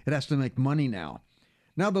means it has to make money now.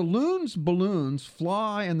 Now, the Loon's balloons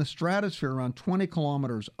fly in the stratosphere around 20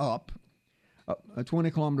 kilometers up,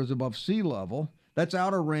 20 kilometers above sea level. That's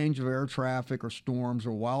out of range of air traffic or storms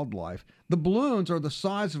or wildlife. The balloons are the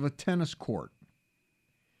size of a tennis court.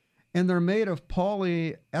 And they're made of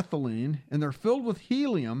polyethylene, and they're filled with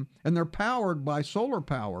helium, and they're powered by solar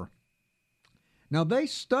power. Now, they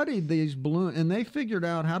studied these balloons, and they figured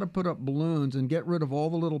out how to put up balloons and get rid of all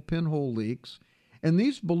the little pinhole leaks. And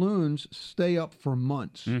these balloons stay up for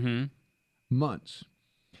months. Mm-hmm. Months.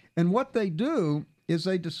 And what they do is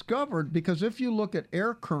they discovered, because if you look at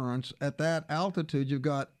air currents at that altitude, you've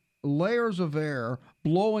got layers of air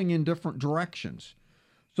blowing in different directions.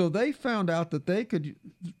 So they found out that they could,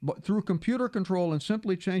 through computer control and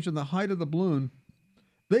simply changing the height of the balloon,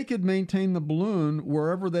 they could maintain the balloon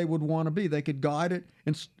wherever they would want to be. They could guide it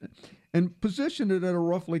and position it at a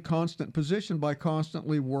roughly constant position by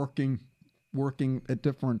constantly working at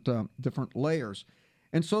different layers.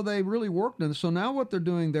 And so they really worked on it. So now what they're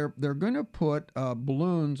doing, they're going to put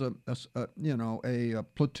balloons, a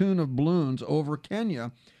platoon of balloons over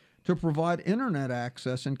Kenya to provide internet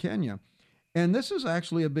access in Kenya. And this is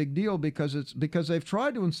actually a big deal because they've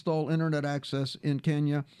tried to install internet access in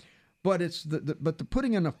Kenya, but it's the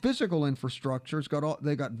putting in a physical infrastructure.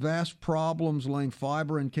 They got vast problems laying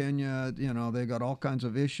fiber in Kenya. They got all kinds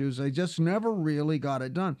of issues. They just never really got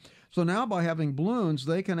it done. So now by having balloons,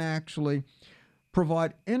 they can actually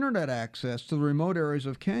provide internet access to the remote areas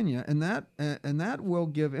of Kenya, and that will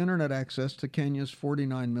give internet access to Kenya's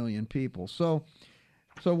 49 million people. So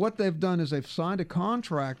what they've done is they've signed a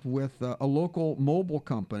contract with a local mobile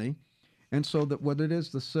company, and so that what it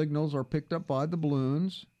is, the signals are picked up by the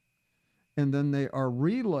balloons, and then they are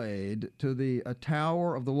relayed to a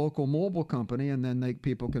tower of the local mobile company, and then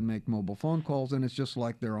people can make mobile phone calls, and it's just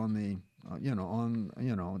like they're on the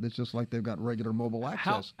it's just like they've got regular mobile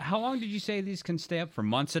access. How long did you say these can stay up? For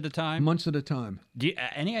months at a time? Months at a time. Do you,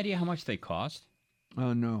 any idea how much they cost?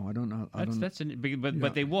 No, I don't know.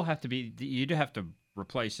 But they will have to be. You do have to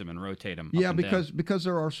replace them and rotate them. Yeah, because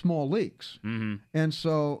there are small leaks, and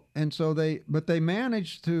so they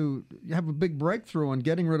managed to have a big breakthrough on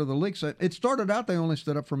getting rid of the leaks. It started out they only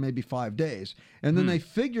stood up for maybe 5 days, and then they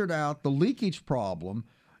figured out the leakage problem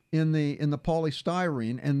in the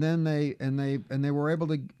polystyrene, and then they were able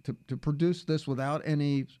to produce this without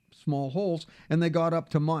any small holes, and they got up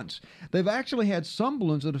to months. They've actually had some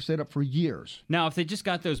balloons that have stayed up for years. Now, if they just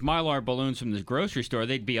got those Mylar balloons from the grocery store,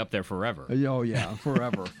 they'd be up there forever. Oh yeah,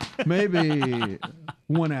 forever. Maybe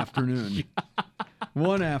one afternoon.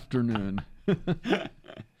 One afternoon.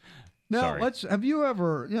 Now, have you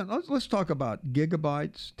ever, let's talk about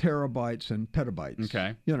gigabytes, terabytes, and petabytes.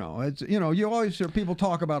 Okay. You always hear people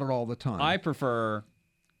talk about it all the time. I prefer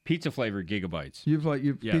pizza-flavored gigabytes. You've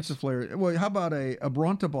yes. Pizza-flavored. Well, how about a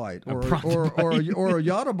brontobyte or a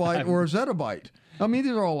yottabyte or a zettabyte? I mean,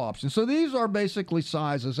 these are all options. So these are basically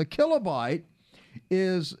sizes. A kilobyte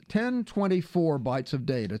is 1024 bytes of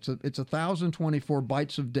data. It's 1,024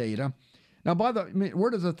 bytes of data. Now, where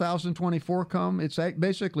does 1,024 come? It's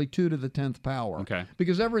basically 2 to the 10th power. Okay.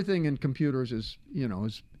 Because everything in computers is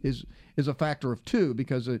a factor of 2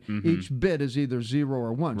 because each bit is either 0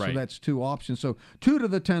 or 1. Right. So that's 2 options. So 2 to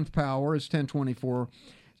the 10th power is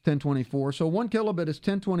 1024. So 1 kilobit is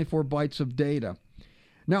 1024 bytes of data.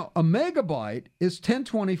 Now, a megabyte is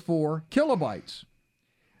 1024 kilobytes.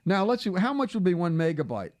 Now, let's see. How much would be 1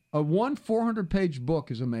 megabyte? A 400-page book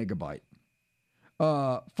is a megabyte.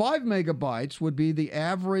 5 megabytes would be the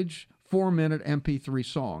average 4-minute MP3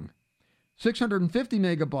 song. 650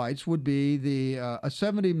 megabytes would be a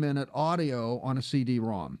 70-minute audio on a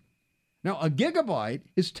CD-ROM. Now, a gigabyte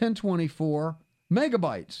is 1024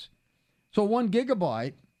 megabytes. So 1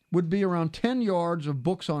 gigabyte would be around 10 yards of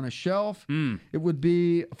books on a shelf. It would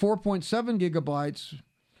be 4.7 gigabytes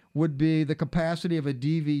would be the capacity of a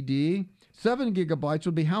DVD. 7 gigabytes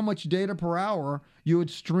would be how much data per hour you would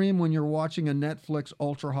stream when you're watching a Netflix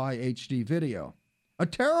ultra-high HD video. A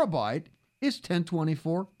terabyte is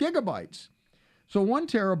 1024 gigabytes. So 1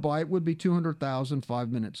 terabyte would be 200,000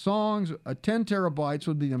 5-minute songs. 10 terabytes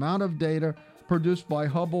would be the amount of data produced by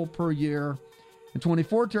Hubble per year. And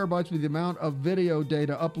 24 terabytes would be the amount of video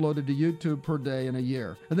data uploaded to YouTube per day in a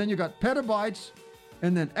year. And then you got petabytes,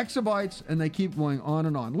 and then exabytes, and they keep going on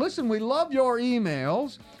and on. Listen, we love your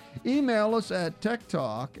emails. Email us at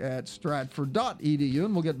techtalk@stratford.edu,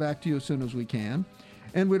 and we'll get back to you as soon as we can.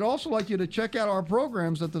 And we'd also like you to check out our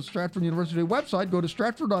programs at the Stratford University website. Go to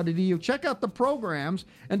stratford.edu, check out the programs,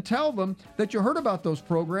 and tell them that you heard about those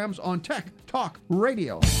programs on Tech Talk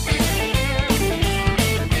Radio.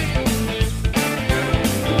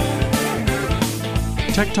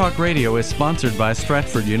 Tech Talk Radio is sponsored by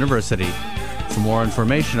Stratford University. For more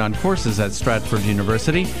information on courses at Stratford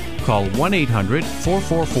University, call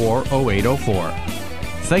 1-800-444-0804.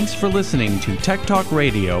 Thanks for listening to Tech Talk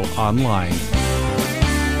Radio Online.